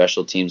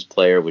special teams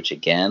player, which,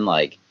 again,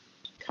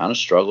 kind of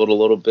struggled a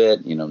little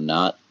bit,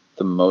 not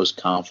the most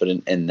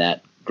confident in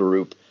that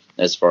group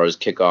as far as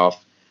kickoff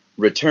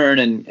return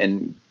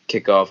and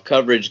kickoff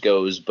coverage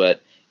goes.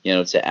 But,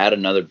 to add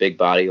another big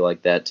body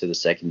like that to the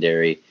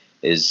secondary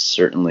is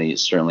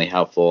certainly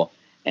helpful.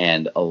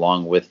 And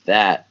along with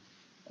that,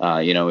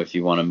 if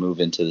you want to move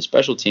into the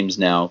special teams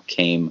now,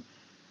 came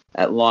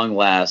at long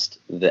last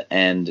the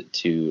end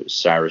to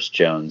Cyrus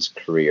Jones'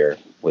 career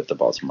with the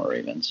Baltimore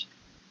Ravens.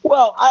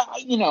 Well,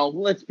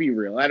 let's be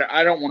real.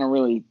 I don't want to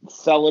really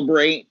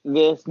celebrate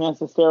this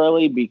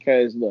necessarily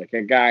because, look,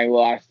 a guy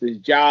lost his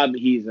job.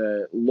 He's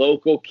a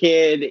local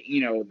kid,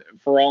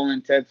 for all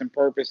intents and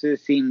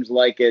purposes, seems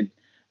like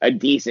a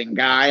decent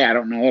guy. I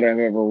don't know that I've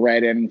ever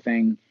read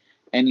anything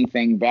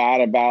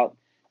bad about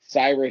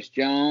Cyrus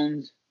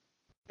Jones.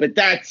 But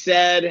that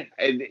said,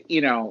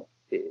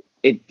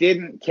 it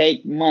didn't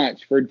take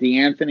much for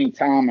DeAnthony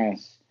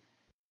Thomas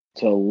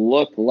to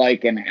look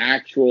like an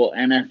actual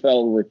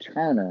NFL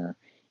returner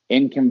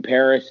in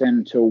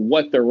comparison to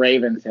what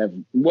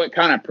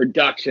kind of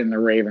production the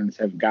Ravens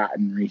have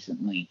gotten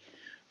recently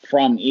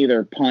from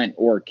either punt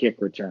or kick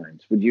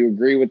returns. Would you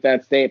agree with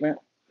that statement?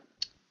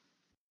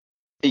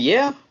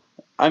 Yeah.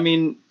 I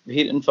mean,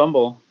 he didn't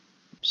fumble,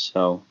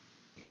 so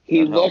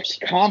he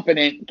looked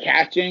competent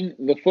catching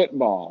the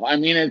football. I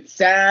mean, it's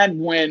sad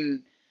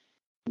when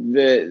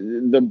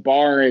the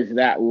bar is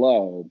that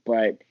low,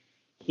 but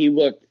he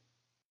looked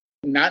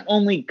not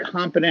only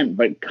competent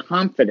but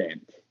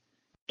confident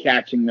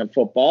catching the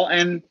football.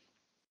 And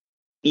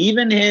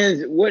even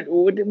his what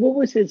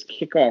was his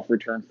kickoff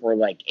return for,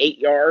 8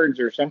 yards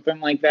or something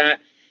like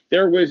that?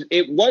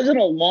 It wasn't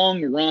a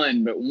long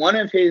run, but one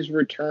of his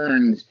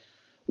returns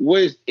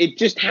it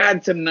just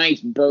had some nice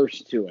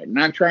burst to it.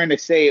 Not trying to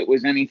say it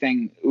was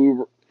anything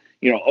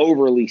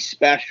overly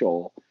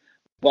special,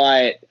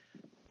 but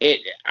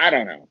I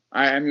don't know.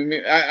 I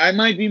mean, I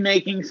might be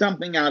making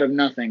something out of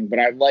nothing, but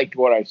I liked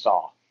what I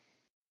saw.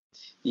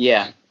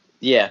 Yeah,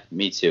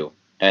 me too.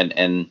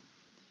 And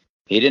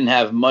he didn't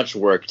have much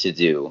work to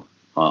do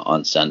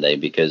on Sunday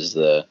because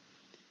the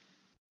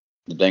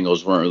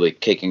Bengals weren't really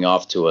kicking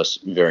off to us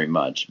very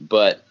much.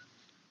 But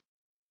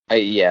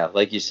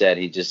like you said,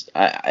 he just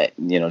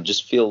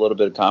just feel a little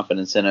bit of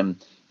confidence in him.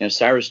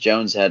 Cyrus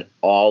Jones had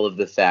all of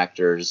the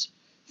factors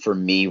for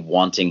me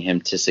wanting him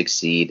to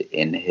succeed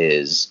in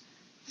his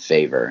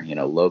favor.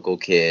 Local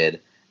kid,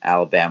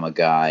 Alabama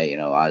guy.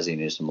 Ozzie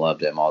Newsome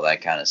loved him, all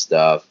that kind of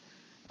stuff.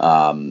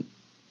 I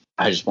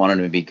just wanted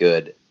him to be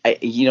good.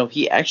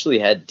 He actually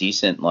had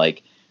decent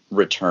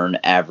return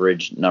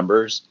average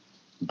numbers,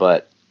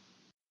 but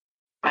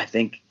I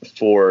think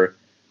for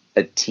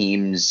a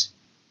team's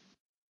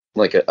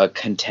a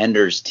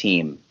contender's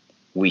team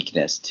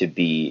weakness to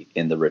be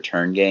in the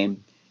return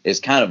game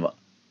is kind of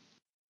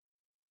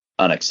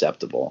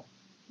unacceptable.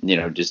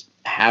 Just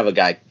have a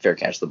guy fair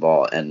catch the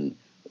ball and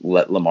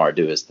let Lamar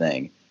do his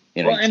thing.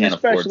 And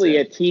especially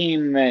a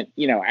team that,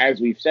 as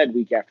we've said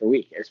week after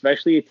week,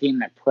 especially a team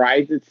that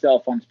prides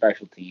itself on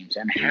special teams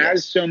and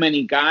has so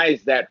many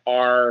guys that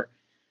are,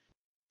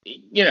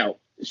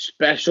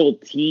 special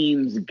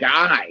teams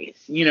guys,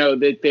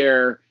 that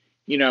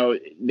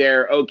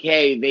they're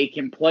okay. They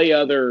can play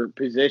other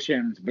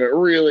positions, but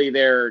really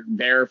they're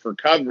there for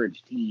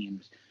coverage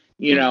teams,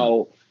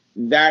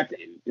 that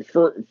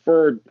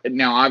for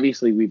now,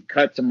 obviously we've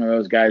cut some of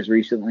those guys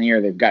recently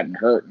or they've gotten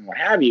hurt and what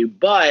have you,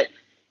 but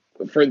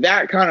for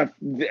that kind of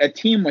a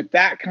team with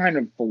that kind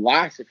of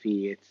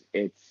philosophy,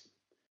 it's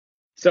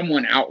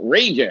somewhat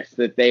outrageous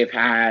that they've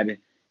had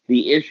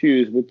the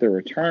issues with the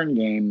return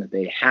game that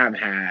they have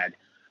had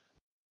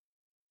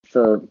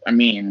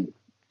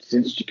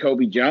since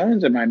Jacoby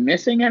Jones. Am I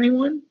missing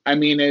anyone? I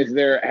mean, has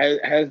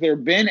there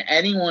been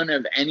anyone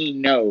of any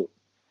note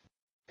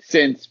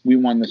since we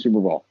won the Super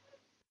Bowl?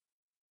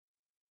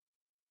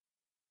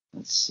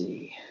 Let's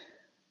see.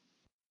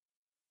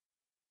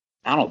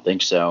 I don't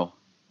think so.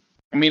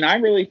 I mean, I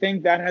really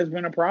think that has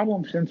been a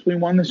problem since we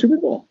won the Super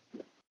Bowl.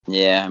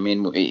 Yeah, I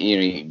mean,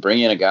 you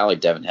bring in a guy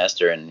like Devin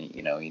Hester, and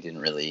he didn't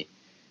really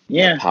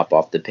pop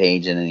off the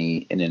page in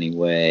any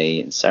way.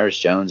 And Cyrus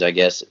Jones, I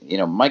guess,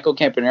 Michael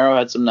Campanaro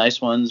had some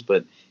nice ones,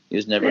 but he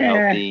was never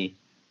healthy.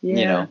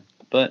 Yeah.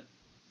 But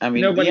I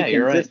mean, nobody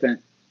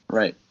consistent.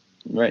 Right.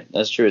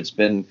 That's true. It's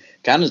been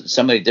kind of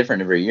somebody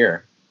different every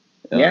year.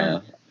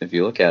 If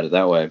you look at it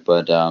that way,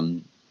 but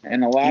and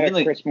a lot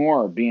of Chris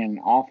Moore being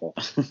awful.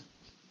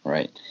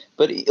 Right.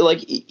 But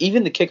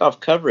even the kickoff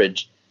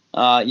coverage,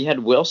 you had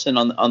Wilson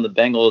on the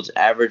Bengals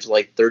average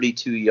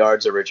 32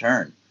 yards a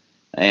return.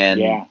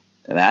 And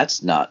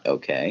that's not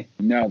okay.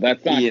 No,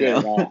 that's not good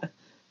at all.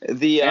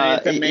 The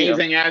And it's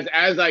amazing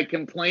as I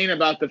complain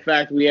about the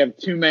fact we have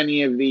too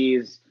many of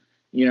these,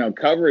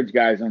 coverage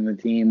guys on the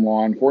team.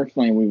 Well,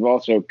 unfortunately, we've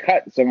also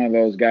cut some of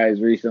those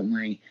guys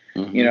recently.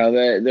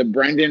 Mm-hmm. The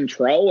Brendan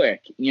Trowick,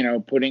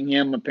 putting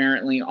him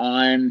apparently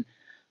on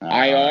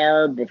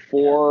IR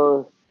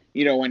before,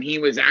 when he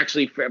was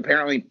actually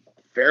apparently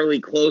fairly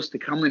close to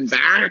coming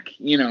back.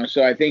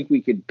 So I think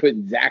we could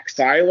put Zach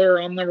Seiler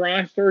on the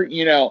roster.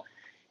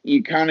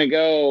 You kind of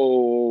go,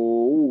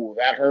 ooh,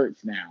 that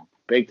hurts now,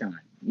 big time.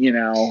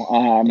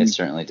 It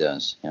certainly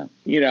does.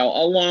 Yeah.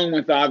 Along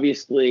with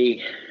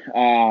obviously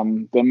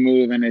the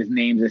move, and his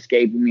name's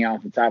escaping me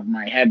off the top of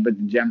my head, but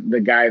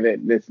the guy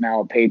that's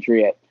now a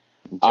Patriot,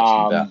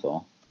 Justin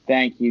Bethel.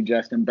 Thank you,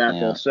 Justin Bethel.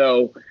 Yeah.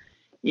 So,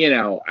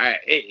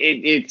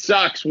 it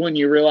sucks when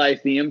you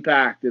realize the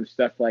impact of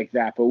stuff like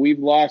that. But we've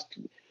lost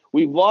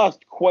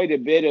quite a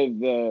bit of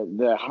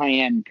the high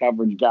end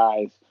coverage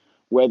guys,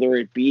 whether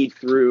it be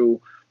through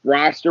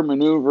roster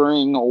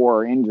maneuvering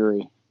or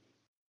injury.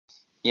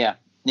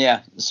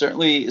 Yeah,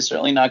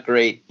 certainly not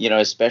great,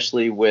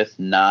 especially with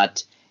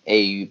not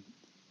a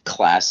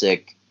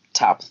classic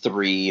top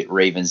 3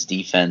 Ravens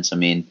defense. I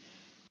mean,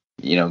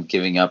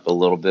 giving up a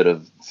little bit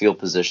of field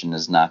position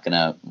is not going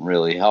to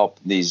really help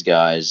these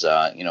guys.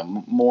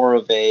 More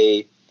of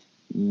a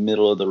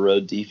middle of the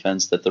road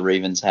defense that the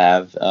Ravens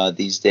have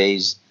these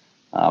days.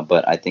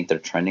 But I think they're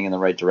trending in the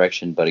right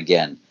direction. But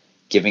again,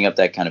 giving up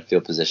that kind of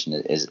field position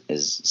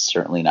is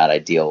certainly not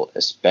ideal,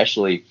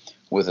 especially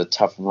with a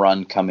tough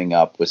run coming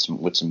up with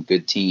some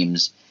good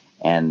teams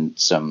and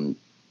some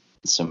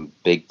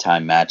big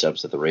time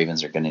matchups that the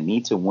Ravens are going to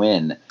need to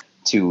win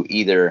to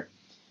either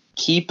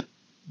keep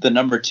the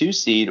number 2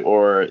 seed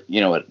or,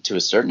 to a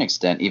certain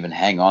extent, even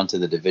hang on to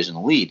the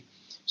division lead.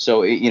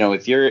 So,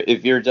 if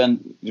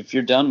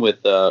you're done with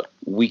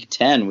week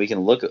 10, we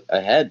can look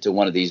ahead to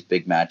one of these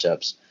big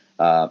matchups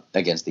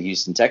against the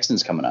Houston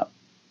Texans coming up.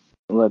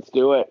 Let's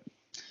do it.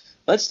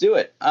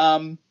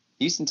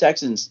 Houston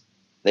Texans,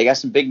 they got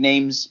some big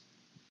names.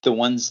 The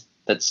ones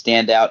that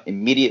stand out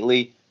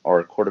immediately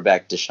are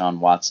quarterback Deshaun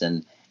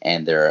Watson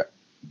and their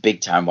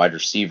big-time wide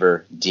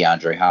receiver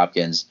DeAndre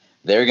Hopkins.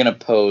 They're going to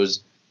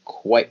pose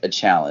quite a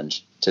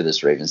challenge to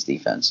this Ravens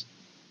defense.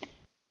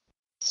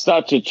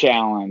 Such a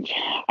challenge.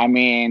 I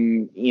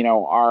mean,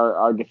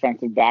 our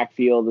defensive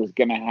backfield is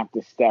going to have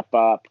to step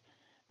up.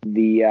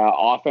 The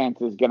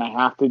offense is going to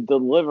have to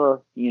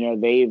deliver.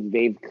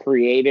 They've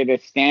created a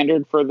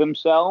standard for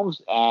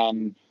themselves,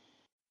 and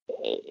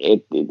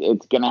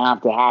it's going to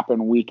have to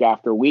happen week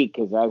after week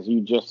because, as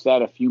you just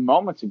said a few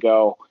moments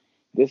ago,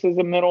 this is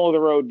a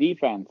middle-of-the-road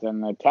defense,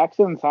 and the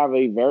Texans have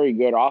a very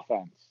good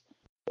offense,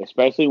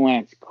 especially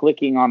when it's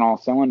clicking on all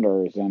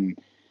cylinders. And,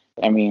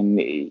 I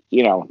mean,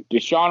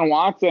 Deshaun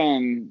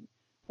Watson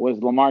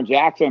was Lamar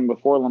Jackson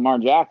before Lamar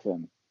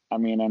Jackson. I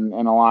mean, in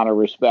a lot of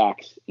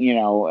respects,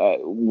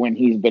 when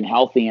he's been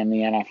healthy in the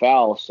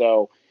NFL.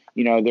 So,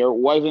 there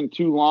wasn't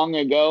too long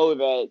ago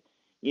that,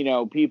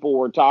 people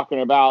were talking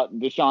about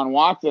Deshaun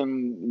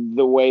Watson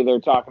the way they're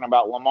talking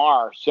about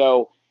Lamar.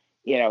 So,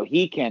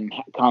 he can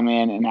come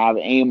in and have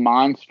a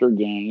monster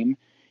game.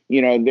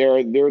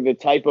 They're the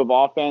type of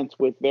offense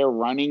with their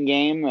running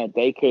game that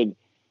they could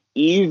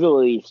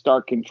easily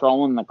start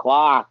controlling the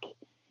clock,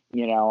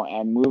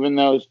 and moving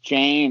those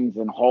chains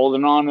and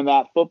holding on to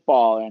that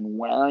football and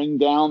wearing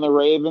down the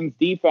Ravens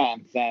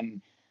defense. And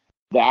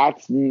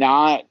that's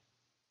not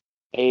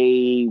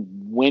a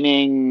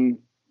winning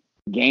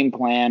game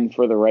plan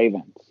for the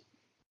Ravens.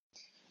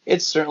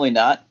 It's certainly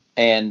not.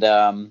 And,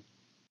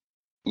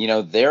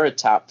 they're a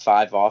top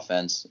 5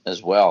 offense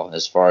as well,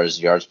 as far as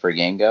yards per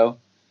game go.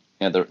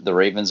 The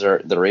Ravens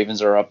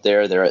are up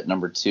there. They're at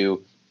number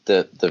 2.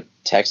 The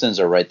Texans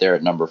are right there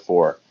at number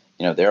 4.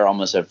 They're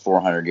almost at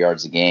 400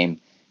 yards a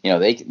game.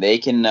 They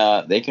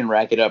can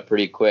rack it up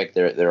pretty quick.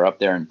 They're up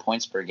there in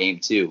points per game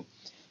too.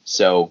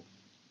 So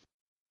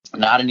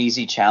not an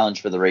easy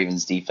challenge for the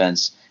Ravens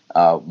defense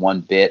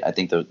one bit. I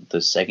think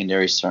the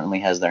secondary certainly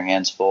has their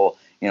hands full.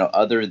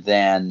 Other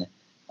than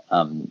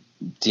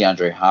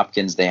DeAndre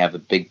Hopkins, they have a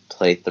big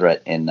play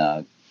threat in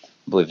I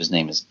believe his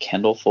name is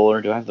Kendall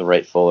Fuller. Do I have the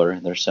right Fuller?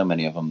 There's so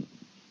many of them.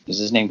 Is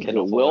his name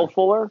Kendall Fuller? Will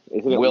Fuller?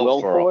 Is it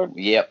Will Fuller?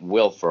 Yep,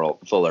 Will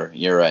Fuller.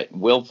 You're right.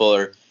 Will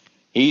Fuller.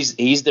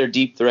 He's their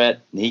deep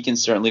threat. He can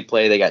certainly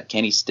play. They got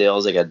Kenny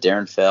Stills. They got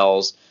Darren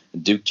Fells.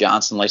 Duke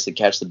Johnson likes to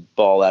catch the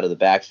ball out of the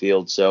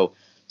backfield. So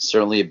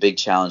certainly a big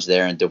challenge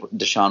there. And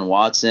Deshaun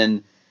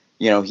Watson,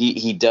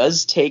 he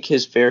does take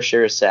his fair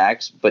share of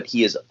sacks, but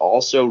he is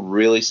also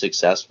really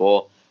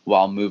successful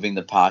while moving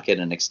the pocket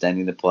and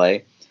extending the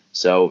play.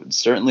 So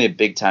certainly a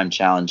big-time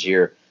challenge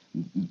here.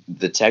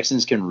 The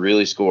Texans can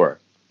really score,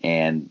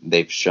 and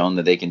they've shown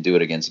that they can do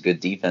it against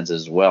good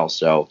defenses as well.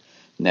 So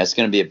that's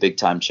going to be a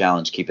big-time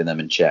challenge, keeping them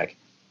in check.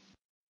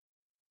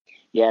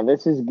 Yeah,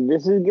 this is a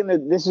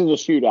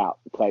shootout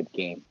type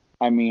game.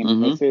 I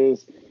mean,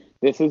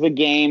 this is a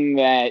game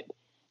that,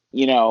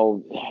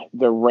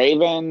 the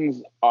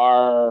Ravens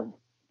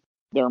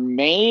they're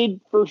made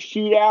for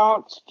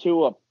shootouts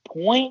to a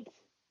point,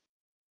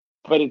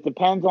 but it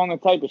depends on the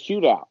type of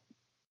shootout.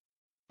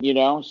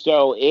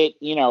 So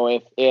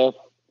if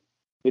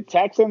the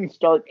Texans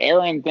start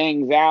airing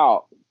things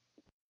out,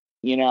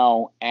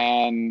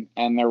 and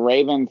the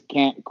Ravens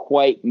can't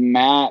quite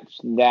match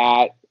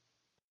that,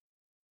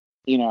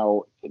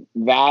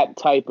 that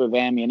type of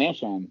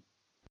ammunition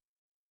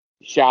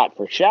shot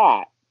for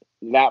shot,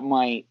 that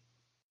might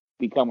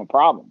become a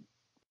problem.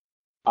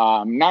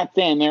 Not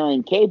saying they're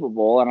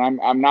incapable, and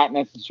I'm not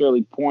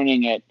necessarily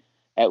pointing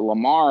at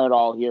Lamar at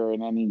all here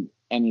in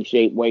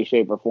any way,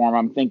 shape, or form.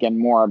 I'm thinking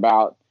more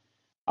about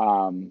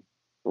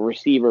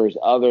receivers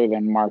other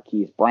than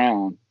Marquise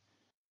Brown.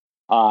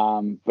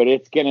 But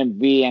it's going to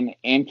be an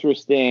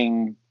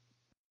interesting.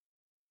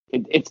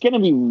 It's going to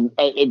be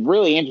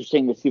really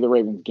interesting to see the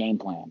Ravens' game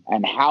plan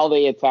and how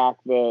they attack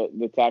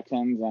the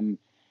Texans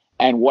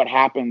and what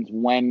happens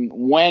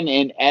when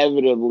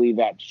inevitably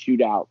that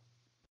shootout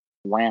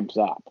ramps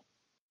up.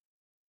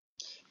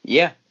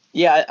 Yeah,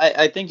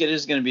 I think it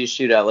is going to be a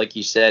shootout, like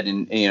you said,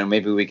 and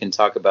maybe we can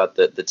talk about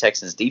the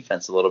Texans'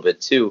 defense a little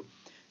bit too.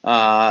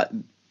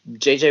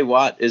 J.J.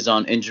 Watt is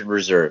on injured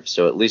reserve,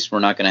 so at least we're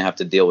not going to have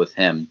to deal with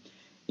him.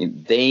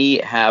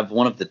 They have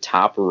one of the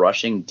top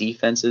rushing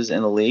defenses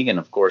in the league, and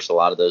of course, a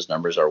lot of those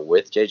numbers are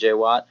with J.J.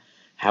 Watt.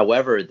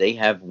 However, they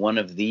have one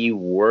of the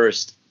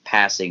worst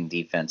passing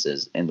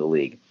defenses in the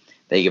league.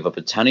 They give up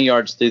a ton of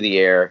yards through the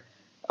air.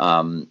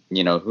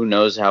 Who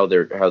knows how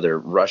their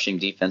rushing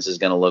defense is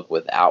going to look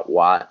without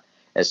Watt,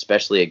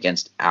 especially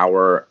against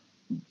our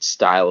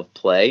style of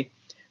play.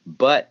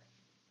 But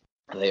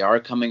they are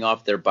coming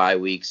off their bye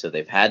week, so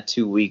they've had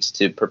 2 weeks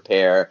to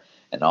prepare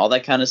and all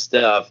that kind of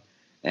stuff.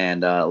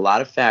 And a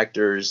lot of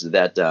factors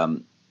that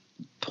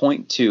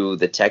point to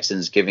the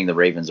Texans giving the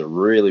Ravens a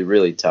really,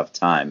 really tough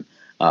time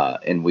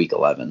in Week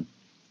 11.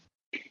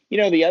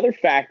 The other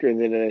factor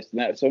that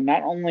is, so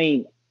not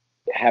only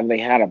have they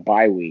had a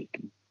bye week,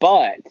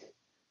 but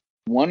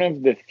one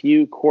of the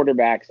few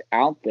quarterbacks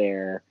out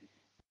there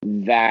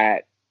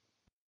that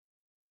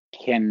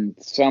can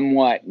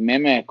somewhat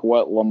mimic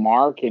what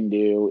Lamar can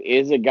do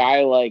is a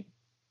guy like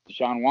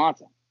Deshaun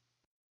Watson.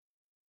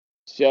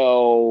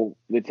 So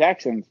the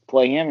Texans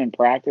play him in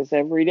practice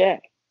every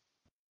day.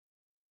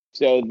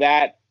 So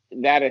that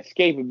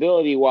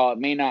escapability, while it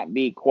may not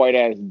be quite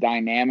as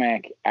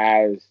dynamic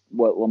as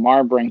what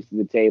Lamar brings to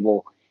the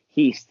table,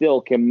 he still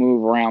can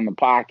move around the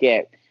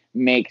pocket,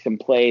 make some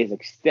plays,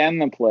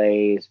 extend the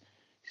plays.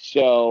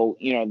 So,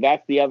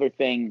 that's the other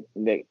thing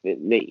that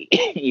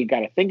you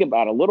got to think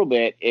about a little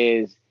bit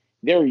is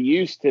they're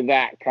used to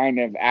that kind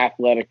of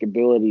athletic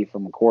ability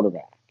from a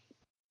quarterback.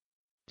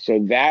 So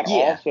that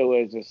also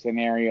is a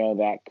scenario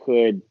that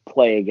could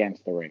play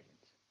against the Ravens.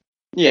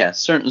 Yeah,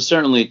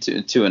 certainly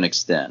to an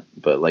extent.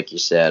 But like you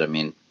said, I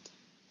mean,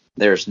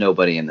 there's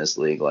nobody in this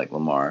league like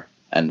Lamar.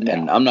 And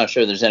I'm not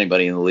sure there's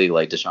anybody in the league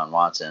like Deshaun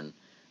Watson.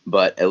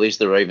 But at least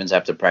the Ravens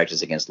have to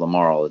practice against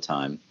Lamar all the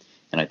time.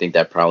 And I think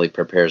that probably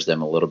prepares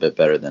them a little bit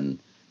better than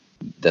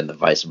the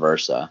vice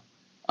versa.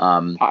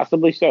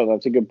 Possibly so.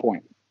 That's a good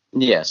point.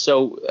 Yeah,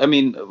 so, I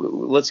mean,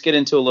 let's get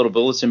into a little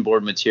bulletin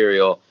board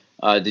material.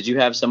 Did you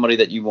have somebody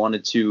that you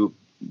wanted to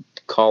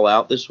call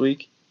out this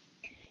week?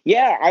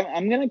 Yeah,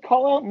 I'm going to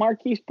call out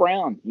Marquise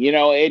Brown.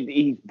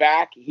 He's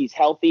back. He's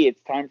healthy.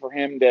 It's time for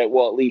him to,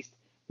 well, at least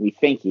we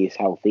think he's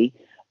healthy.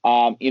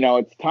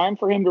 It's time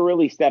for him to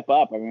really step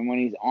up. I mean, when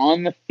he's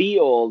on the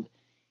field,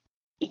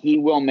 he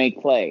will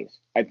make plays.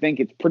 I think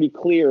it's pretty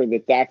clear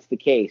that that's the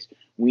case.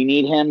 We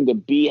need him to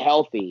be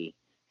healthy,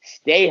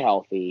 stay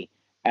healthy,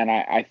 and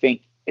I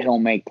think he'll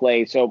make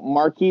plays. So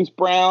Marquise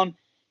Brown,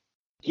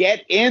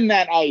 get in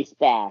that ice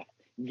bath.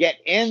 Get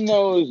in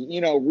those,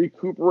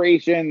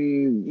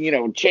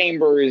 recuperation,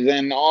 chambers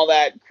and all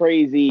that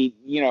crazy,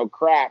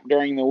 crap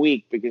during the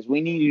week, because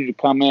we need you to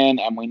come in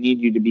and we need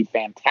you to be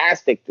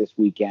fantastic this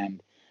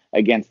weekend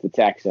against the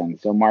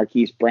Texans. So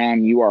Marquise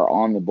Brown, you are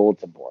on the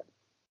bulletin board.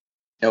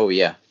 Oh,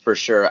 yeah, for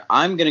sure.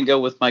 I'm going to go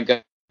with my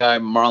guy,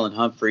 Marlon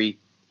Humphrey.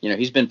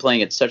 He's been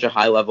playing at such a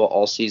high level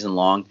all season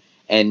long,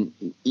 and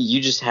you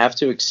just have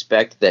to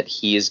expect that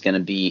he is going to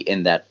be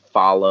in that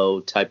follow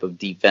type of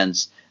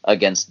defense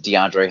against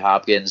DeAndre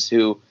Hopkins,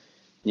 who,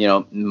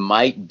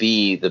 might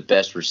be the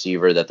best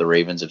receiver that the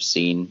Ravens have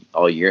seen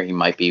all year. He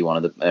might be one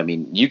of the, I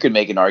mean, you could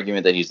make an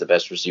argument that he's the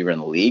best receiver in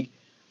the league.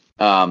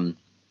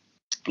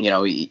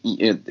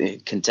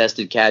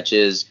 Contested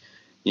catches,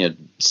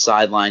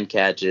 sideline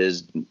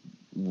catches,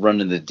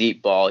 running the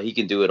deep ball. He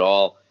can do it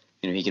all.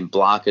 He can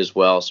block as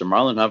well. So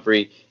Marlon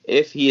Humphrey,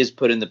 if he is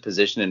put in the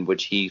position in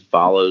which he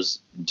follows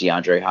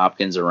DeAndre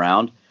Hopkins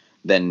around,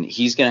 then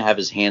he's going to have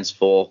his hands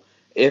full.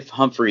 If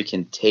Humphrey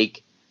can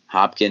take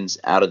Hopkins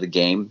out of the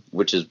game,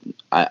 which is,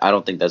 I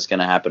don't think that's going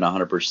to happen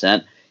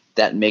 100%,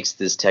 that makes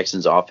this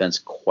Texans offense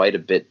quite a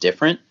bit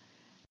different,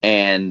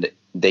 and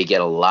they get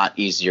a lot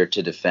easier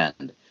to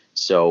defend.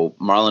 So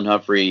Marlon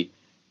Humphrey,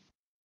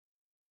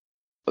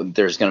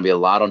 there's going to be a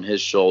lot on his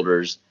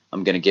shoulders.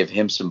 I'm going to give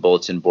him some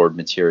bulletin board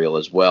material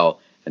as well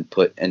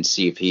and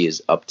see if he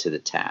is up to the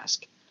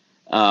task.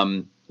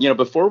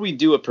 Before we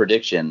do a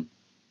prediction,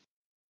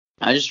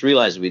 I just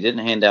realized we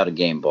didn't hand out a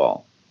game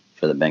ball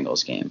for the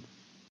Bengals game.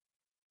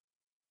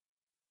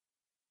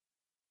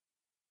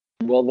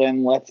 Well,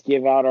 then let's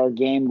give out our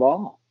game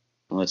ball.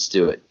 Let's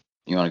do it.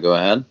 You want to go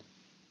ahead?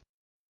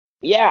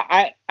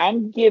 Yeah,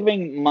 I'm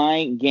giving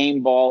my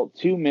game ball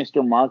to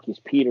Mr. Marcus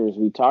Peters.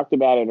 We talked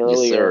about it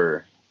earlier. Yes,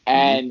 sir.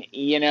 And,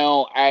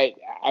 I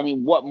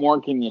mean, what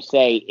more can you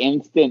say?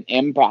 Instant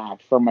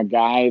impact from a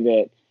guy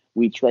that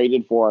we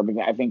traded for. But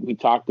I think we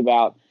talked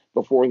about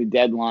before the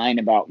deadline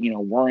about,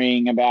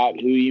 worrying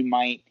about who you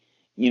might,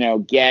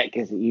 get,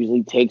 because it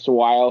usually takes a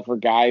while for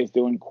guys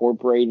to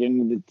incorporate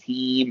into the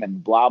team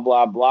and blah,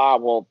 blah, blah.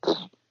 Well,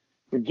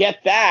 forget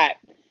that.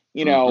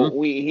 He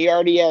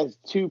already has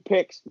 2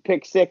 pick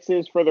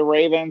sixes for the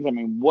Ravens. I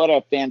mean, what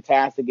a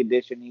fantastic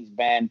addition he's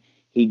been.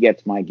 He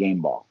gets my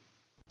game ball.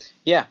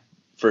 Yeah,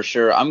 for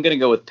sure. I'm going to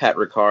go with Pat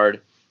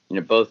Ricard,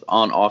 both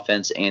on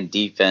offense and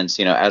defense.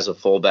 As a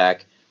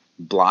fullback,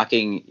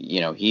 blocking,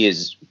 he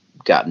has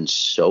gotten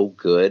so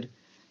good.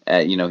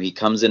 He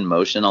comes in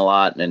motion a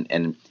lot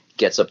and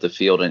gets up the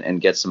field and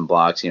gets some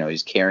blocks.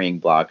 He's carrying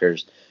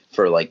blockers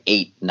for like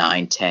 8,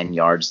 9, 10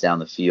 yards down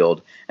the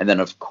field. And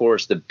then, of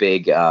course, the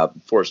big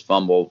forced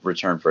fumble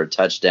return for a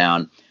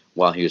touchdown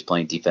while he was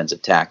playing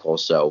defensive tackle.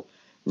 So,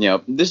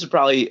 this is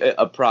probably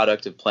a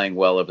product of playing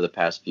well over the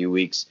past few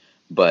weeks.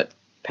 But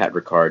Pat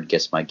Ricard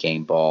gets my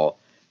game ball.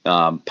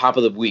 Pop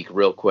of the week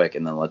real quick,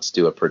 and then let's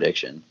do a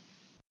prediction.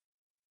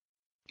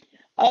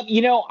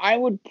 I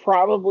would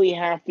probably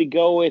have to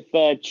go with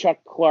Chuck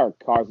Clark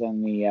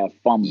causing the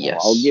fumble. Yes.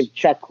 I'll give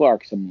Chuck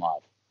Clark some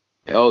love.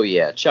 Oh,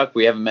 yeah. Chuck,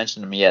 we haven't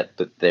mentioned him yet,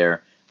 but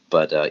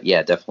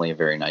definitely a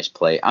very nice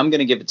play. I'm going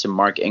to give it to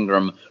Mark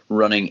Ingram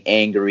running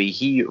angry.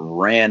 He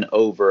ran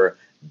over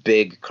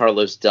big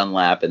Carlos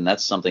Dunlap, and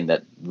that's something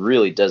that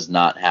really does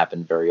not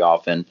happen very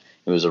often.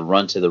 It was a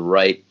run to the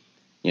right,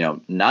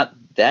 not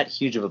that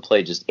huge of a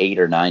play, just 8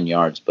 or 9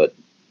 yards, but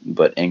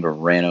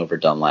Ingram ran over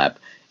Dunlap.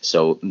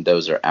 So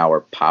those are our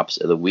pops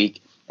of the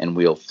week, and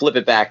we'll flip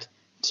it back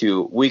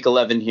to week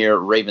 11 here,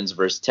 Ravens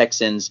versus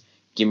Texans.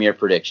 Give me your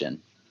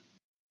prediction.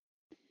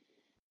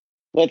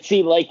 Let's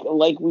see, like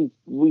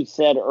we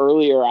said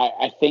earlier,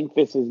 I think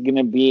this is going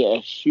to be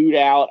a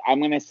shootout. I'm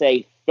going to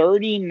say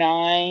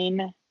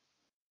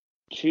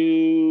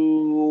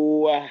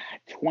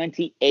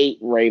 39-28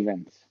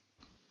 Ravens.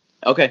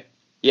 Okay,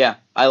 yeah,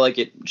 I like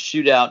it.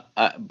 Shootout,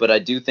 but I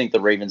do think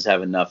the Ravens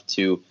have enough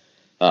to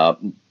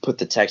put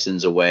the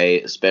Texans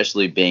away,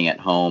 especially being at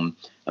home.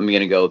 I'm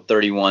going to go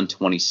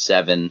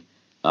 31-27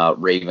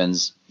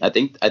 Ravens. I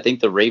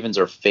think the Ravens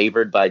are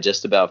favored by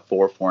just about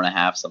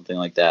 4.5, something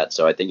like that.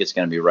 So I think it's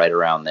going to be right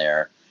around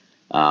there.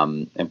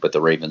 But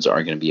the Ravens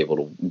are going to be able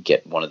to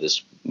get one of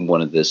this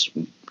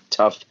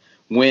tough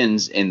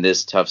wins in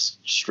this tough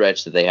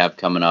stretch that they have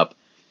coming up.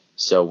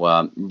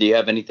 So do you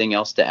have anything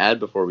else to add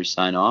before we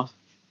sign off?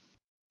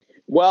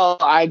 Well,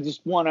 I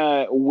just want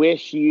to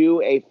wish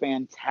you a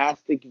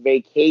fantastic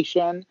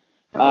vacation.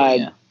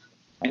 Yeah.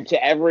 And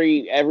to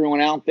everyone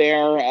out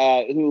there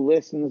who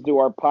listens to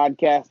our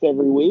podcast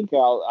every week,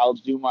 I'll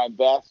do my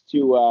best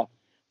to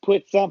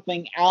put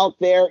something out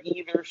there,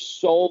 either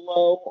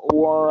solo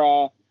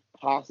or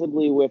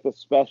possibly with a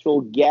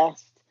special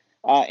guest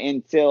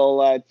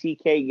until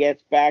TK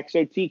gets back.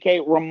 So,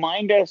 TK,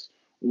 remind us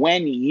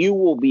when you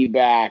will be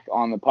back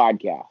on the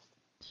podcast.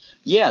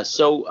 Yeah,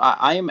 so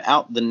I am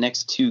out the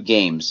next 2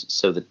 games.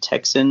 So the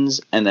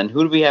Texans, and then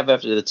who do we have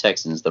after the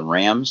Texans? The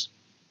Rams?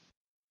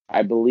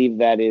 I believe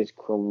that is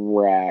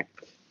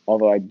correct.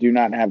 Although I do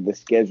not have the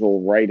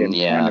schedule right in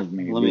front of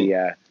me. Let me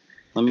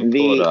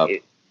pull it up.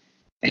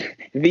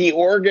 The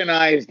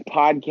organized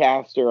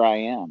podcaster I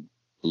am.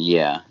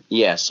 Yeah.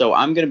 So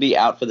I'm going to be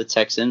out for the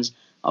Texans.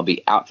 I'll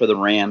be out for the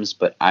Rams,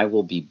 but I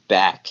will be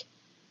back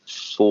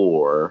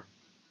for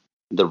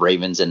the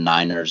Ravens and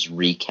Niners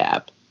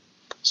recap.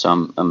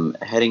 So I'm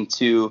heading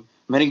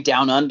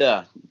down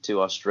under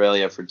to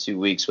Australia for 2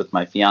 weeks with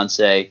my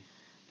fiance,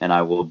 and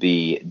I will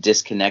be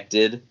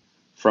disconnected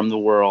from the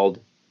world,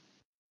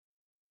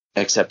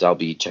 except I'll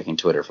be checking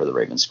Twitter for the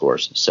Ravens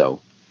scores. So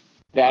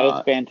that is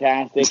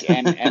fantastic,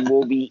 and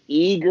we'll be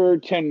eager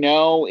to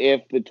know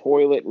if the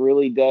toilet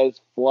really does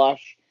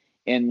flush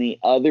in the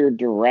other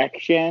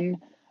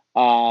direction.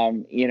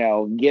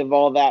 Give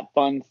all that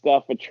fun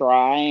stuff a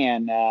try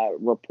and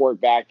report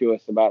back to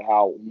us about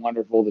how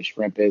wonderful the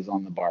shrimp is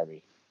on the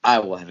Barbie. I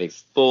will have a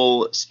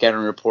full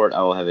scouting report.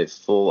 I will have a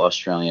full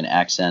Australian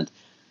accent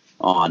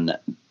on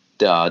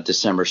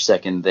December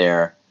 2nd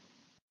there.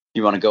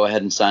 You want to go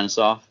ahead and sign us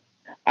off?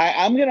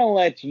 I'm going to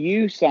let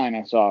you sign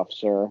us off,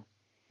 sir.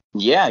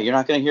 Yeah, you're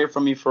not going to hear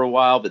from me for a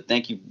while, but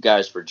thank you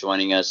guys for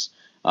joining us.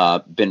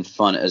 Been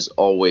fun as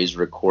always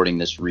recording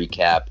this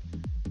recap.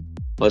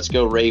 Let's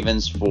go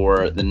Ravens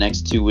for the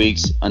next 2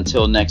 weeks.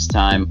 Until next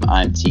time,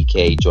 I'm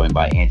TK, joined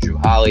by Andrew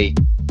Holly.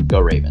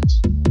 Go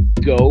Ravens.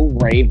 Go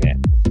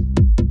Ravens.